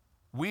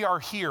on. We are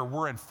here.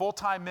 We're in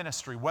full-time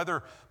ministry.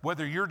 Whether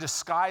you're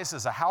disguised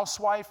as a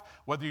housewife,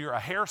 whether you're a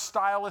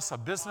hairstylist, a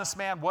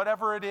businessman,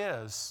 whatever it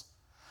is.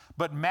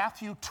 But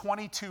Matthew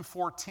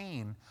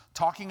 22:14,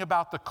 talking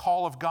about the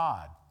call of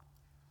God,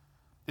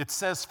 it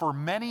says, for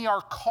many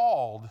are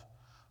called,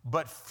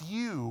 but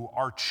few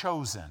are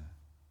chosen.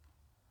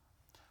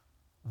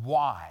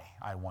 Why,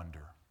 I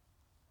wonder?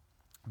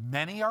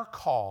 Many are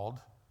called.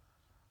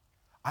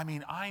 I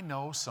mean, I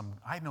know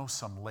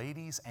some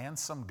ladies and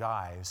some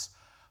guys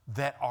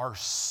that are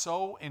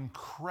so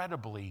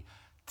incredibly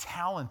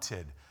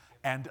talented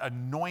and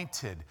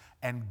anointed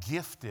and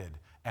gifted,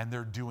 and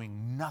they're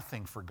doing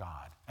nothing for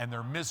God, and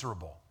they're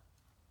miserable.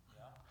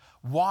 Yeah.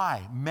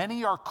 Why?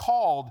 Many are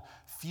called,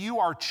 few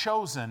are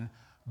chosen,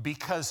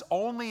 because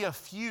only a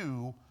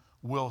few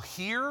will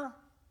hear,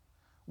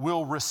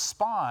 will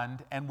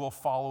respond, and will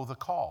follow the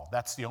call.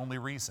 That's the only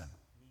reason.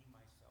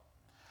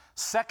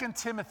 2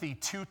 Timothy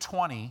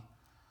 2:20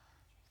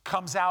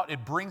 comes out,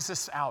 it brings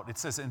this out. It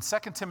says in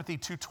 2 Timothy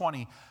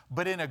 2:20,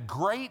 but in a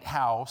great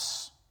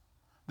house,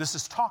 this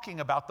is talking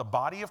about the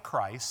body of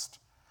Christ,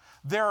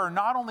 there are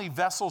not only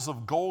vessels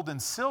of gold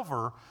and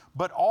silver,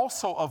 but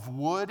also of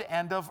wood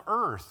and of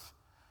earth.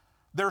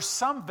 There's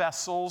some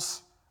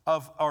vessels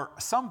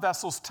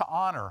to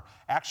honor.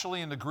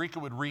 Actually, in the Greek, it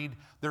would read,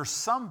 there's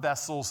some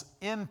vessels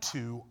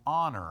into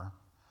honor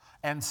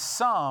and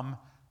some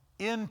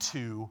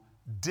into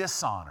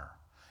dishonor.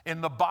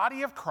 In the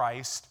body of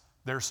Christ,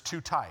 there's two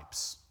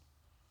types,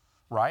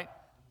 right?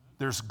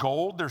 There's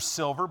gold, there's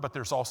silver, but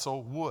there's also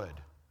wood,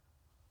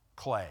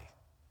 clay.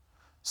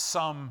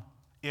 Some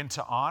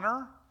into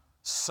honor,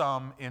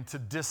 some into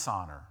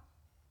dishonor.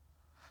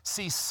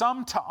 See,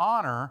 some to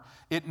honor,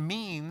 it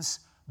means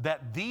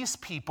that these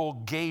people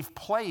gave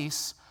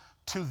place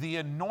to the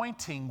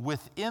anointing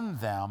within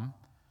them,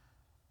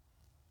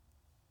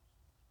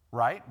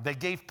 right? They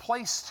gave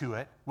place to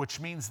it, which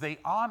means they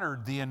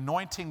honored the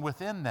anointing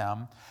within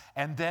them.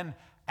 And then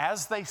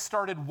as they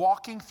started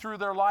walking through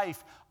their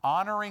life,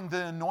 honoring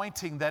the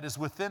anointing that is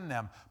within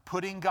them,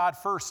 putting God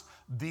first,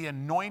 the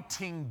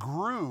anointing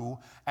grew,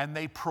 and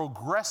they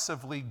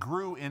progressively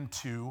grew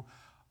into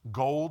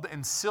gold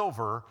and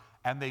silver,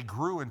 and they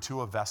grew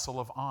into a vessel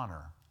of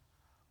honor.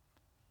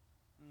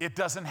 It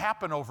doesn't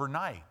happen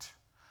overnight,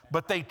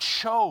 but they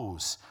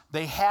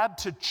had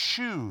to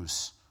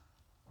choose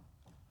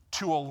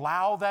to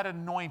allow that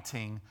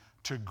anointing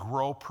to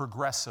grow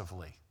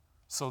progressively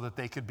so that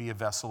they could be a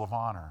vessel of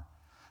honor.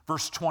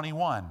 Verse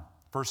 21,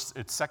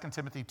 it's 2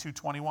 Timothy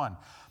 2:21.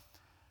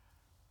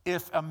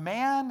 If a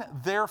man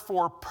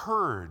therefore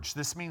purge,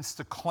 this means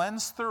to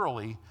cleanse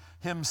thoroughly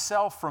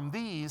himself from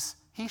these,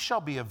 he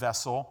shall be a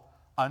vessel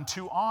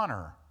unto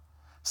honor,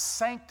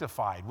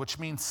 sanctified, which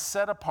means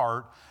set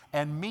apart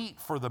and meet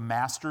for the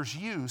master's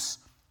use,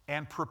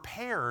 and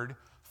prepared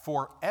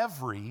for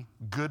every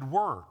good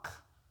work.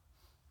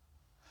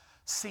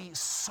 See,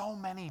 so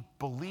many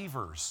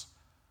believers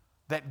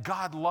that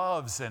God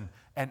loves and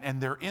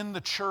they're in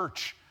the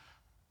church,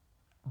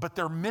 but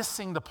they're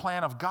missing the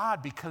plan of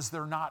God because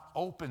they're not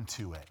open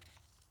to it.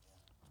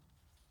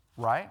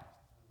 Right?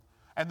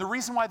 And the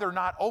reason why they're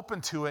not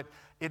open to it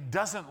it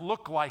doesn't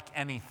look like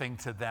anything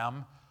to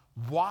them.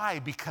 Why?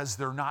 Because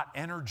they're not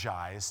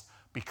energized,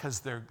 because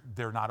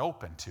they're not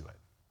open to it.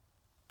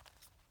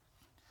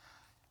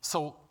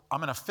 So I'm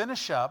going to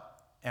finish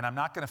up, and I'm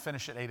not going to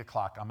finish at 8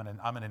 o'clock. I'm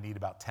going to need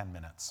about 10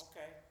 minutes.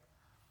 Okay.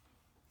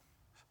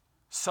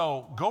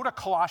 So go to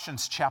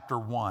Colossians chapter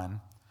 1,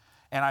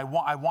 and I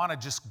want to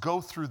just go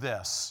through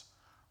this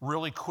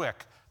really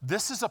quick.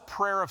 This is a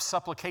prayer of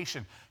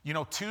supplication. You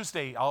know,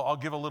 Tuesday, I'll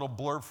give a little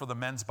blurb for the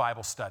men's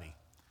Bible study.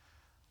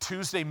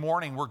 Tuesday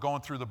morning, we're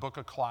going through the book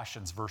of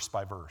Colossians verse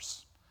by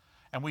verse.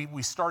 And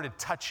we started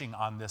touching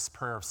on this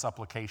prayer of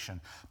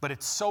supplication. But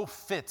it so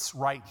fits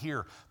right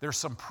here. There's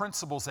some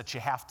principles that you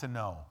have to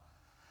know.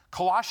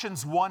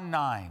 Colossians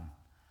 1:9.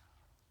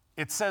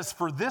 It says,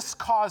 "For this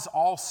cause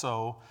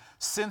also,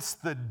 since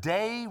the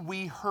day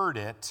we heard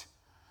it,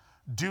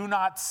 do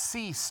not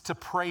cease to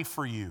pray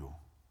for you."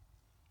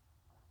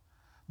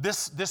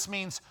 This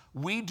means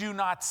we do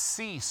not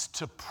cease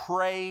to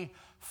pray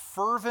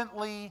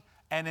fervently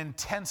and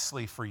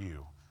intensely for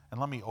you. And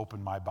let me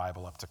open my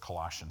Bible up to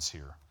Colossians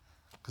here,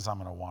 because I'm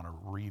going to want to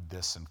read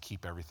this and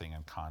keep everything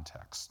in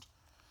context.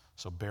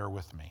 So bear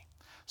with me.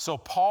 So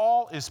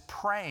Paul is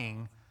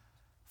praying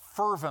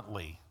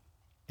fervently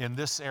in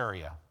this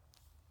area.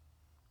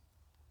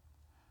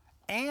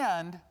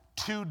 "And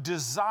to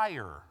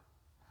desire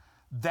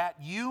that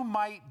you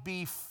might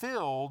be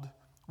filled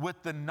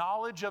with the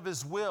knowledge of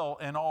his will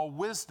in all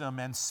wisdom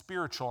and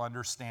spiritual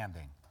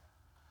understanding."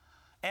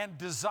 And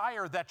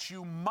desire that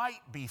you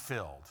might be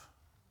filled.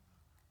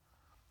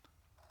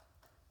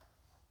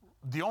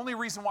 The only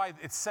reason why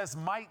it says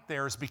might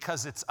there is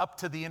because it's up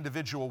to the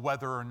individual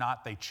whether or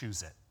not they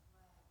choose it.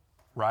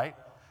 Right?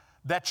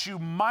 That you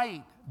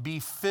might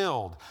be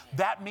filled.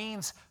 That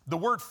means, the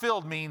word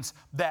filled means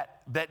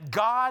that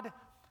God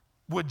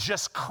would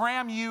just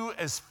cram you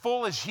as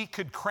full as he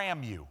could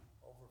cram you.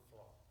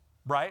 Overflow.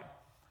 Right?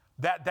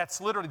 That's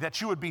literally, that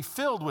you would be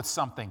filled with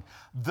something.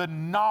 The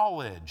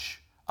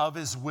knowledge of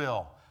his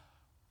will.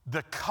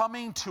 The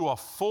coming to a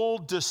full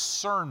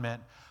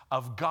discernment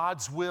of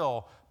God's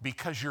will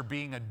because you're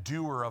being a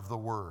doer of the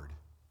word.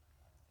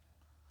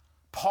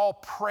 Paul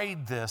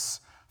prayed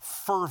this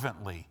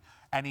fervently,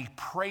 and he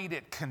prayed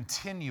it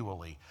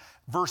continually.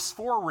 Verse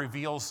 4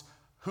 reveals,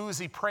 who is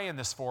he praying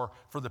this for?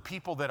 For the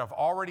people that have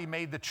already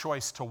made the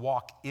choice to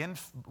walk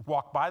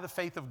by the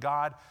faith of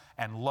God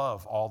and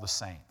love all the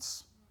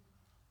saints.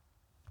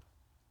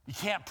 You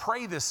can't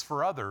pray this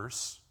for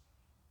others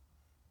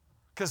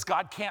because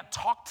God can't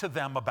talk to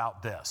them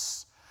about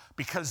this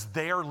because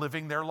they're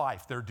living their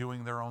life. They're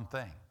doing their own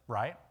thing,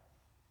 right?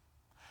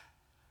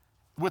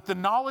 With the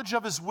knowledge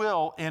of his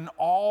will in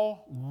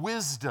all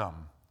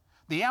wisdom.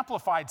 The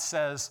Amplified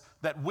says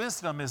that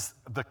wisdom is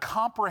the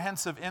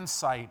comprehensive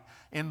insight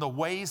in the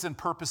ways and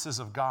purposes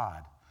of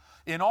God.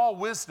 In all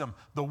wisdom,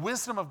 the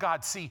wisdom of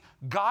God. See,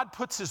 God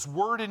puts his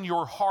word in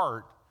your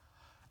heart,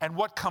 and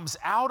what comes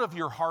out of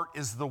your heart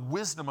is the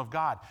wisdom of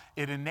God.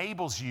 It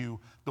enables you,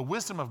 the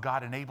wisdom of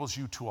God enables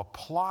you to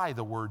apply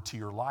the word to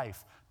your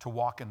life, to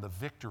walk in the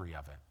victory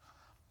of it.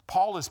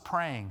 Paul is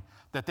praying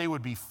that they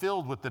would be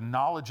filled with the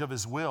knowledge of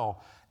his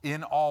will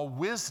in all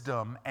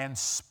wisdom and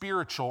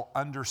spiritual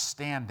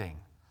understanding.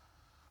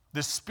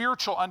 This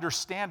spiritual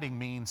understanding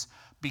means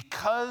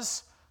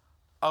because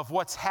of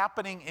what's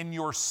happening in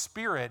your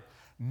spirit,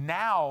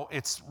 now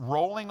it's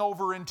rolling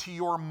over into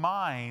your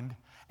mind,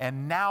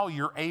 and now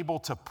you're able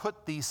to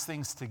put these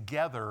things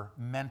together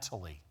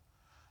mentally.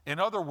 In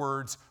other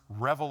words,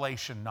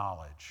 revelation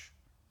knowledge.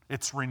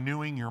 It's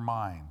renewing your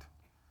mind.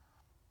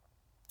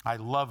 I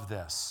love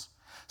this.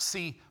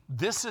 See,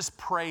 this is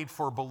prayed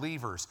for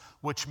believers,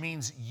 which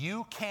means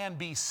you can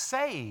be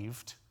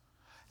saved,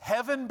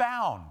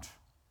 heaven-bound,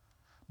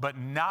 but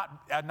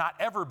not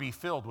ever be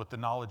filled with the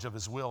knowledge of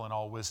his will and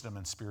all wisdom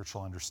and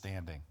spiritual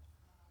understanding.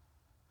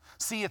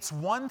 See, it's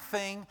one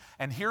thing,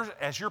 and here,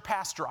 as your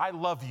pastor, I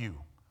love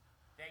you.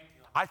 Thank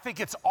you. I think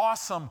it's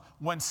awesome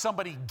when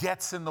somebody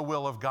gets in the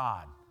will of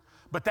God.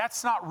 But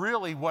that's not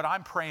really what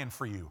I'm praying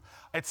for you.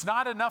 It's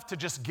not enough to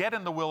just get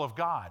in the will of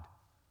God.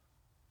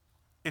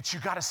 It's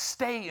you got to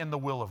stay in the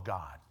will of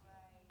God.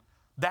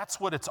 That's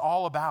what it's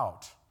all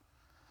about.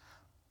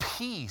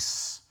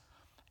 Peace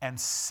and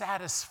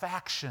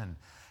satisfaction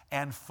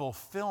and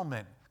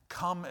fulfillment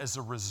come as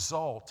a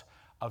result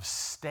of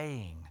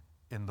staying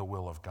in the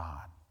will of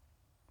God.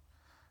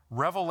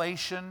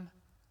 Revelation,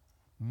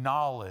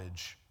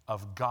 knowledge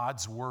of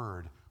God's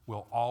word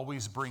will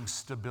always bring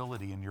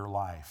stability in your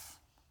life.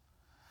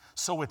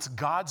 So it's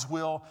God's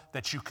will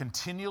that you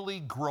continually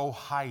grow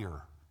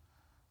higher,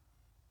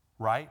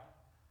 right?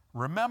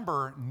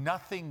 Remember,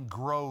 nothing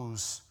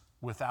grows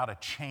without a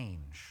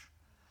change.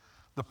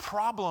 The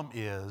problem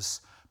is,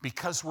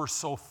 because we're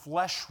so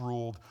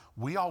flesh-ruled,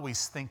 we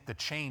always think the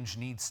change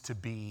needs to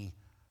be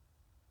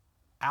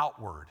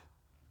outward.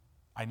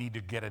 I need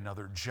to get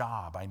another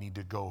job. I need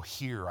to go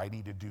here. I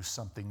need to do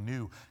something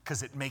new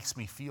because it makes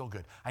me feel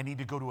good. I need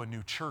to go to a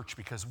new church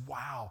because,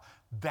 wow,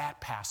 that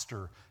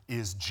pastor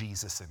is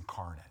Jesus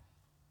incarnate.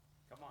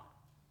 Come on.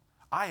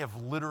 I have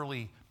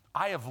literally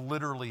I have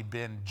literally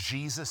been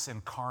Jesus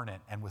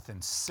incarnate, and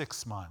within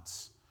 6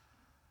 months,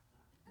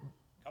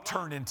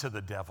 turned into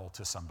the devil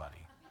to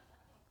somebody.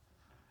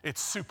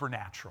 It's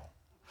supernatural.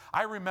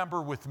 I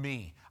remember with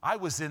me, I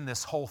was in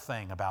this whole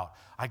thing about,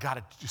 I got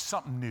to do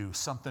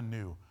something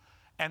new.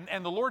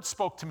 And the Lord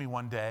spoke to me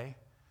one day.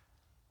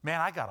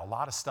 Man, I got a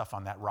lot of stuff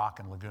on that rock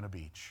in Laguna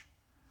Beach.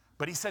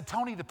 But he said,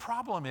 Tony, the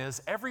problem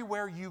is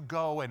everywhere you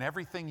go and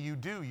everything you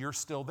do, you're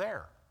still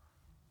there.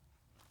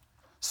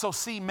 So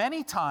see,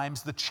 many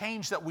times the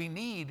change that we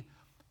need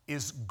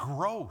is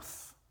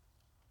growth.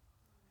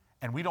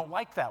 And we don't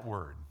like that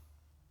word,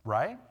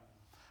 right?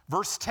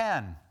 Verse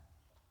 10.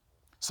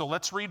 So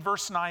let's read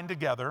verse 9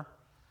 together.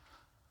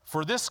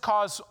 For this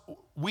cause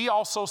we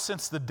also,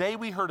 since the day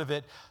we heard of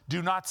it,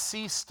 do not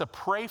cease to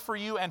pray for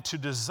you and to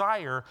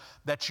desire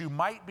that you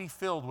might be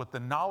filled with the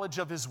knowledge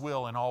of his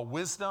will in all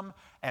wisdom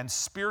and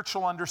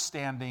spiritual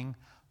understanding,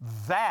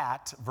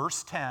 that,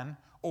 verse 10,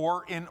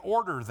 or in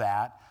order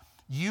that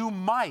you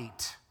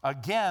might,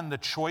 again, the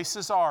choice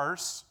is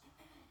ours,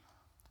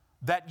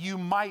 that you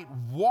might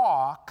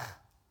walk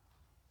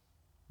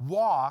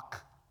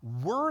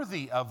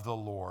worthy of the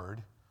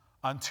Lord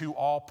unto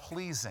all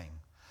pleasing.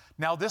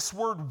 Now, this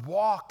word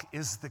walk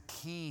is the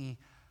key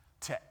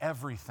to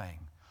everything.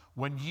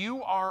 When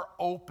you are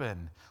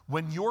open,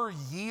 when you're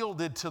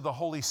yielded to the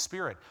Holy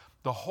Spirit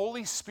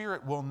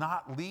will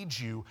not lead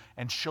you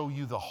and show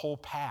you the whole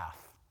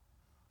path.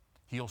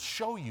 He'll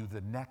show you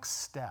the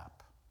next step.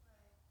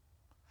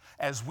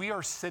 As we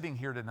are sitting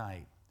here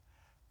tonight,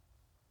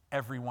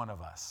 every one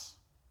of us,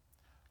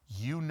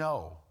 you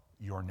know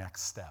your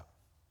next step.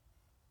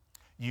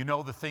 You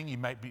know the thing you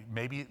might be,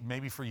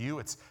 maybe for you,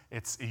 it's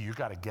you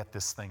got to get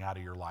this thing out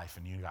of your life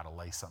and you got to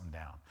lay something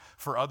down.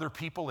 For other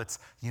people, it's,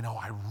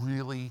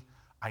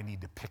 I need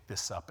to pick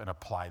this up and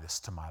apply this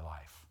to my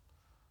life.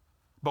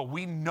 But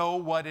we know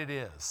what it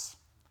is.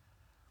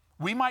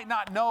 We might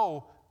not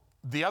know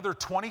the other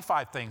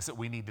 25 things that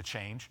we need to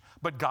change,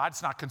 but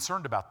God's not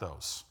concerned about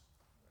those.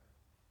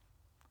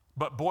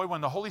 But boy, when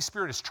the Holy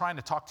Spirit is trying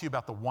to talk to you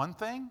about the one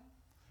thing,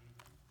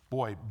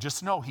 boy,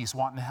 just know he's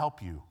wanting to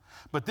help you.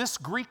 But this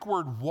Greek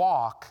word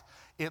walk,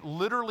 it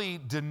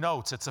literally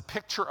denotes, it's a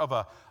picture of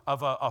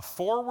a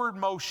forward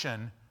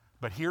motion,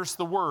 but here's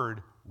the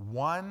word,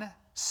 one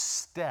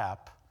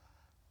step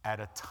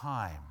at a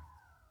time.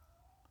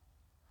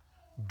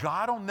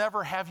 God will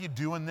never have you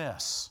doing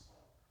this.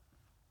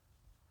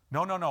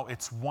 No,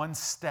 it's one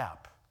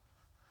step.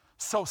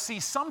 So see,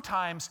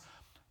 sometimes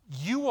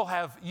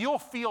you'll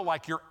feel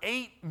like you're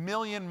 8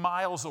 million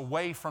miles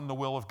away from the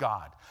will of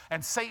God.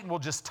 And Satan will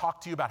just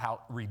talk to you about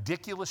how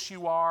ridiculous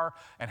you are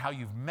and how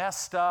you've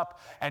messed up,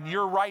 and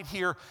you're right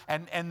here,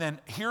 and then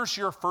here's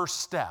your first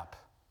step.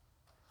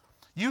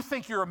 You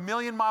think you're 1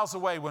 million miles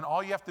away when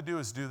all you have to do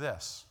is do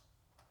this.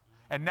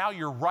 And now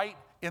you're right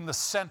in the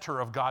center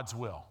of God's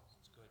will.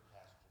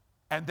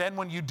 And then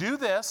when you do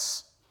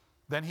this,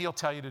 then he'll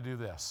tell you to do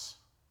this.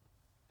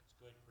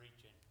 That's good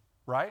preaching.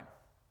 Right?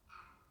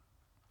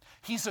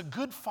 He's a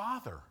good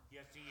father.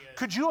 Yes, he is.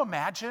 Could you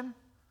imagine?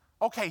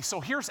 Okay, so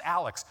here's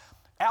Alex.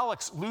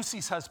 Alex,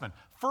 Lucy's husband.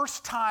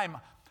 First time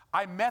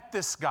I met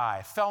this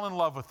guy, fell in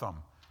love with him.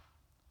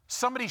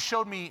 Somebody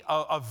showed me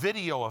a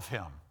video of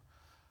him.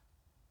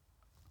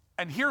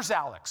 And here's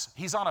Alex.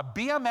 He's on a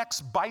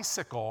BMX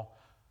bicycle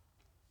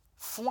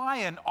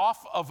flying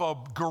off of a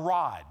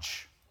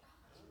garage.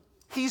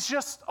 He's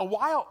just a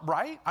wild,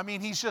 right? I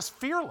mean, he's just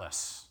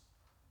fearless.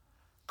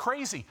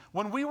 Crazy.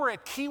 When we were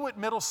at Kiewit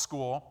Middle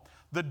School,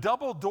 the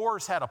double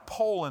doors had a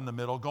pole in the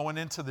middle going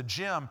into the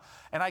gym,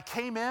 and I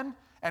came in,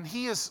 and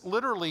he is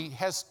literally,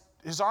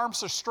 his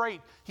arms are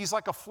straight. He's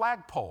like a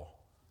flagpole.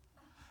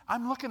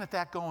 I'm looking at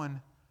that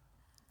going,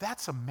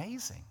 that's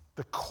amazing,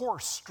 the core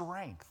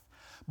strength.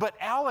 But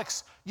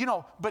Alex,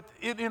 but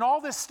in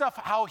all this stuff,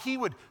 how he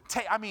would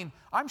take,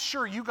 I'm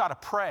sure you got to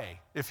pray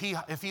if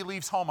he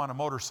leaves home on a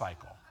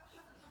motorcycle.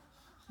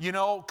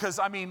 Because,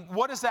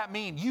 what does that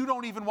mean? You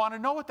don't even want to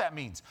know what that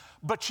means.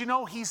 But,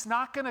 he's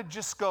not going to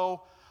just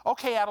go,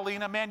 okay,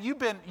 Adelina, man, you've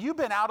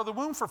been out of the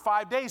womb for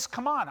 5 days.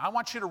 Come on, I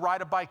want you to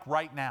ride a bike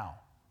right now.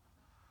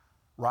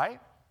 Right?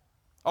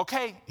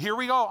 Okay, here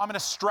we go. I'm going to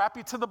strap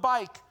you to the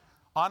bike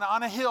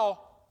on a hill.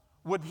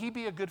 Would he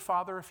be a good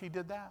father if he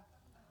did that?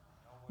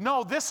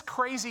 No, this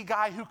crazy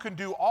guy who can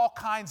do all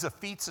kinds of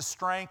feats of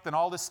strength and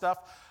all this stuff,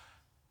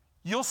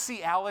 you'll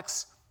see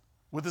Alex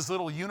with his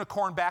little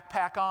unicorn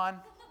backpack on,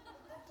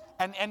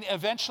 and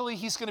eventually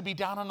he's going to be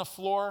down on the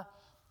floor.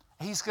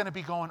 He's going to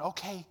be going,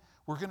 okay,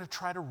 we're going to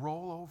try to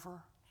roll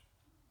over.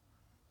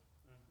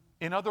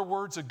 In other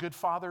words, a good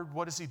father,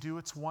 what does he do?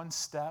 It's one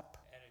step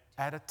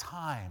at a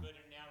time. Good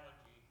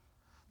analogy.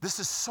 This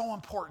is so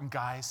important,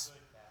 guys.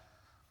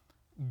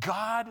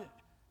 God,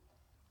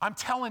 I'm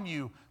telling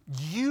you,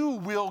 you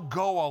will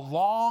go a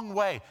long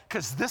way.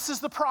 Because this is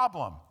the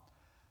problem.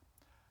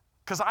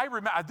 Because I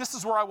remember, this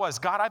is where I was.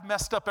 God, I've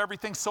messed up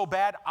everything so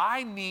bad.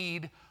 I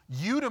need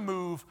you to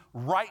move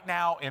right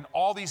now in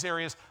all these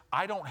areas.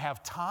 I don't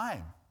have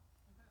time.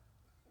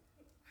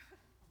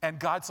 And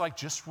God's like,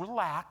 just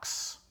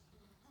relax.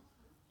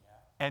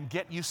 and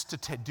get used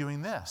to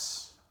doing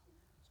this.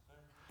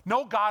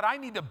 No, God, I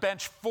need to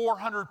bench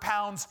 400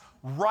 pounds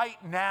right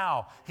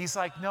now. He's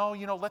like, no,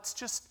 let's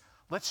just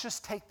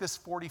take this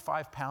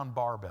 45-pound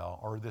barbell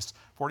or this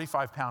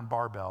 45-pound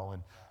barbell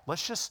and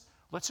let's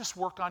just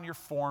work on your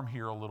form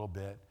here a little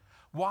bit.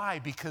 Why?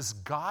 Because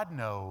God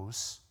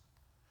knows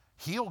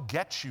He'll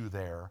get you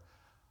there,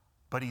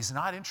 but He's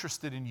not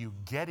interested in you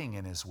getting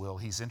in His will.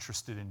 He's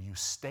interested in you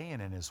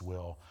staying in His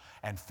will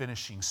and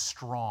finishing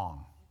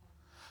strong.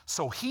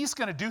 So He's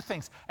going to do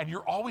things, and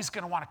you're always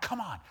going to want to,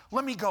 come on,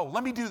 let me go,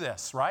 let me do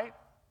this, right?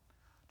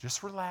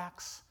 Just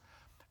relax.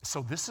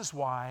 So this is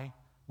why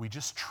we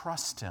just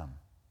trust Him,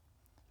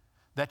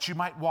 that you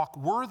might walk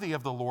worthy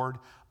of the Lord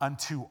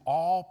unto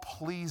all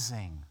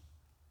pleasing.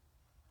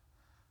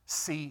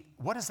 See,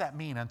 what does that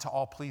mean, unto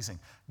all pleasing?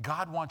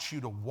 God wants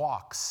you to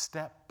walk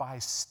step by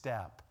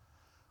step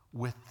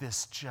with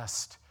this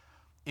just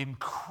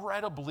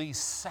incredibly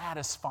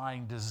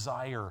satisfying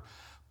desire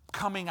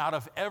coming out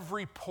of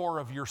every pore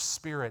of your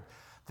spirit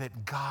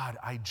that, God,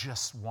 I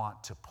just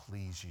want to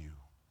please you.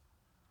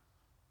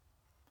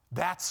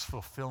 That's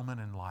fulfillment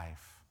in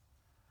life.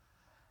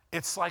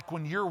 It's like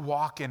when you're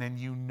walking and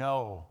you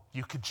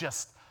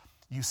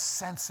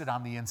sense it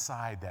on the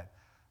inside that,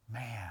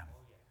 man.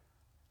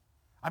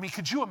 I mean,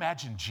 could you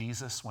imagine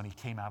Jesus when He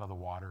came out of the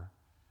water?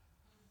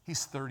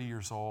 He's 30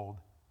 years old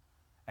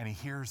and He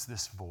hears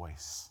this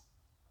voice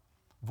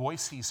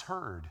He's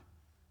heard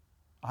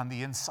on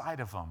the inside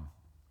of him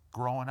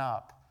growing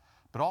up.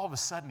 But all of a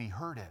sudden He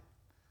heard it.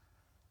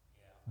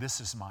 This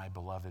is my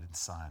beloved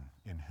Son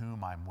in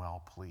whom I'm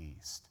well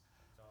pleased.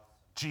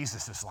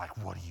 Jesus is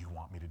like, what do you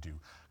want me to do?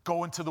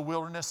 Go into the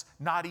wilderness,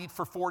 not eat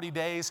for 40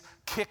 days,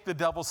 kick the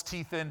devil's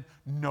teeth in,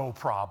 no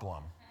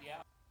problem.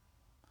 Yeah.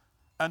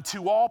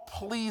 Unto all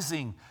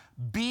pleasing,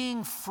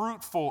 being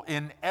fruitful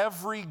in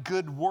every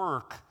good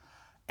work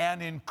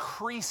and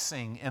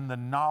increasing in the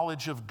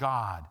knowledge of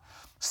God.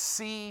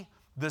 See,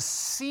 the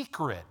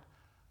secret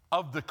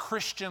of the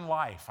Christian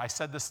life. I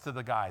said this to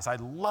the guys. I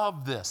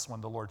love this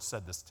when the Lord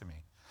said this to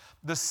me.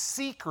 The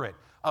secret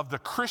of the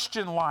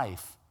Christian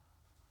life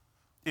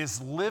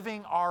is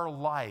living our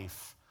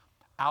life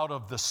out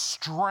of the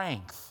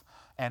strength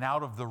and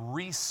out of the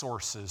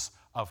resources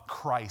of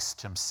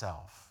Christ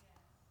Himself.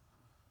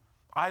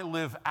 I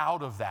live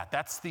out of that.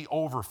 That's the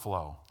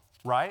overflow,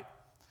 right?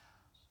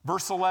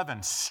 Verse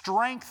 11,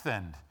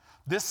 strengthened.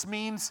 This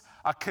means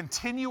a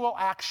continual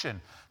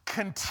action,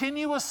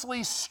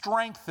 continuously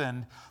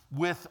strengthened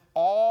with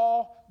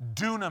all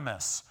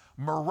dunamis,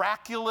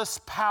 miraculous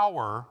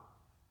power,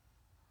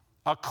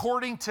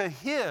 according to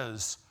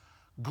His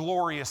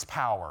glorious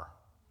power.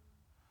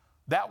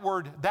 That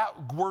word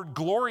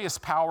glorious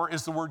power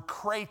is the word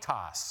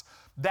kratos.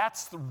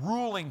 That's the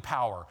ruling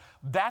power.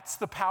 That's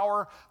the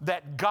power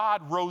that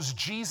God rose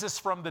Jesus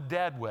from the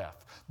dead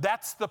with.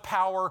 That's the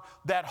power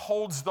that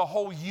holds the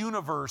whole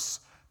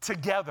universe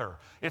together.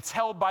 It's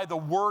held by the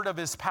word of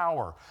His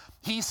power.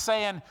 He's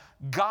saying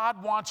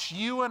God wants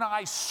you and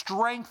I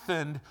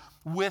strengthened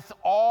with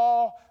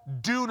all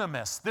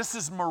dunamis. This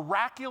is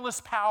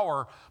miraculous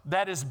power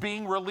that is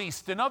being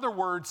released. In other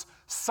words,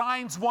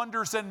 signs,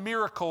 wonders, and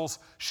miracles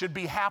should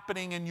be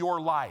happening in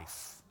your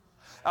life.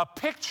 A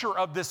picture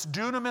of this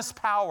dunamis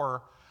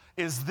power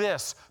is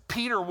this: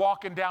 Peter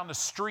walking down the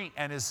street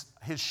and his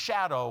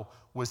shadow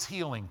was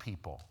healing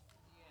people.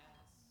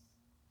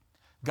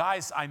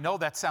 Guys, I know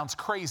that sounds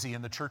crazy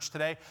in the church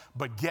today,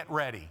 but get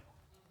ready.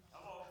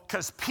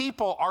 Because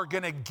people are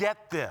going to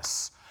get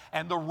this.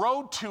 And the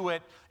road to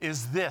it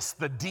is this: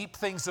 the deep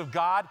things of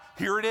God.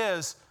 Here it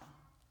is.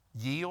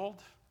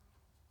 Yield,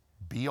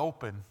 be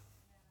open,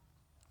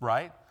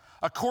 right?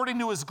 According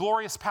to His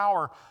glorious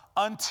power,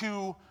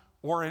 unto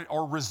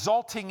or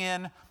resulting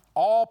in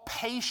all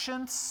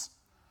patience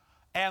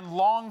and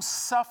long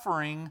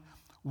suffering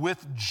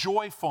with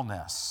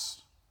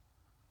joyfulness.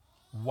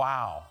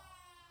 Wow.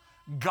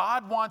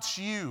 God wants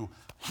you,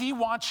 He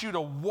wants you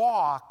to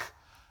walk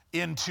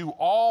into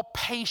all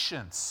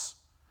patience.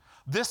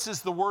 This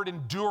is the word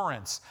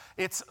endurance.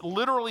 It's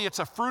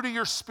a fruit of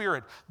your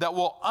spirit that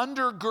will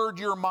undergird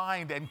your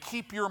mind and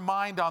keep your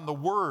mind on the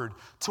word,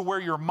 to where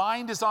your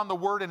mind is on the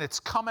word and it's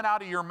coming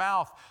out of your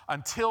mouth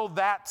until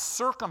that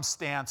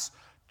circumstance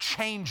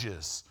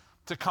changes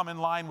to come in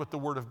line with the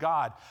word of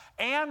God.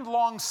 And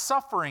long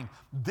suffering.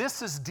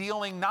 This is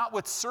dealing not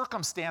with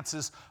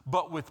circumstances,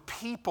 but with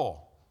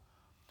people.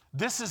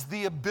 This is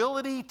the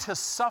ability to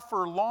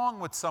suffer long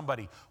with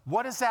somebody.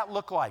 What does that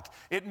look like?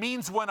 It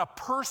means when a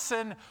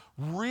person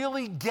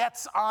really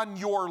gets on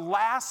your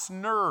last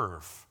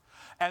nerve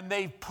and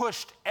they've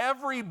pushed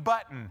every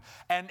button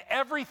and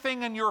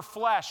everything in your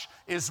flesh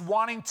is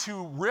wanting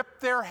to rip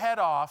their head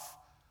off,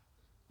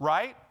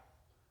 right?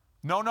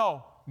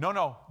 No.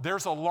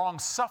 There's a long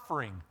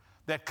suffering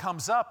that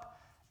comes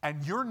up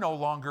and you're no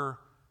longer,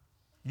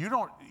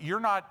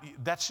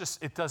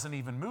 it doesn't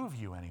even move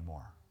you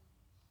anymore.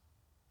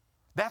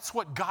 That's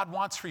what God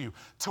wants for you,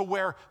 to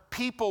where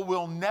people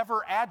will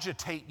never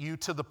agitate you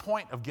to the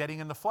point of getting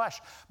in the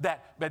flesh.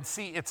 But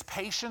see, it's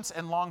patience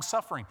and long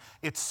suffering.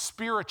 It's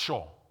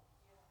spiritual.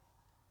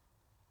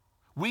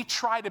 We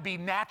try to be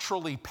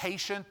naturally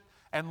patient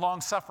and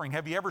long-suffering.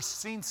 Have you ever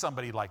seen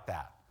somebody like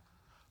that?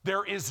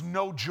 There is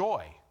no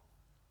joy.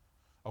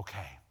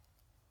 Okay,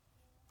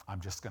 I'm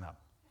just going to,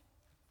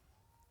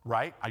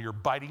 right? You're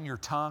biting your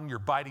tongue, you're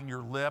biting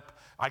your lip.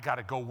 I got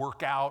to go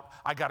work out.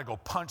 I got to go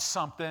punch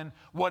something,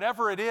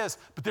 whatever it is,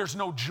 but there's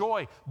no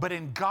joy. But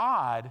in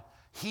God,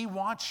 He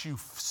wants you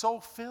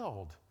so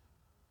filled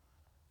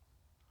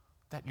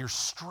that you're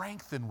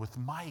strengthened with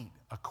might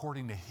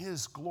according to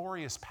His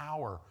glorious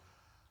power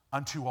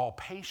unto all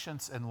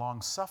patience and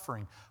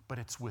long-suffering, but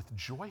it's with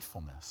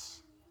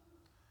joyfulness.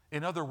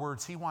 In other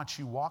words, He wants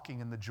you walking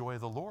in the joy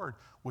of the Lord,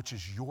 which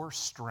is your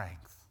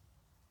strength.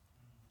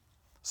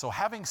 So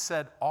having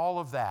said all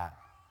of that,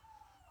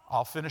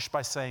 I'll finish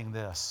by saying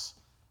this: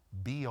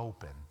 be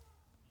open.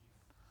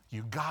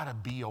 You gotta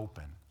be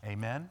open.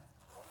 Amen?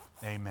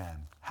 Amen.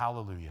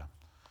 Hallelujah.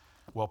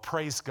 Well,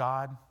 praise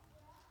God.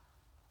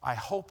 I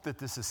hope that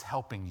this is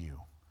helping you.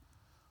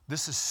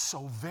 This is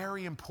so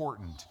very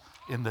important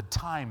in the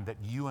time that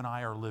you and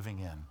I are living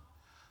in,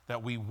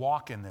 that we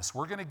walk in this.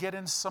 We're going to get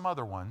into some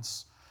other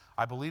ones.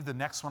 I believe the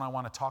next one I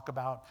want to talk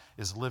about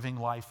is living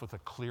life with a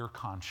clear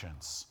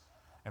conscience.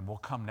 And we'll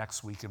come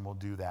next week and we'll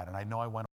do that. And I know I went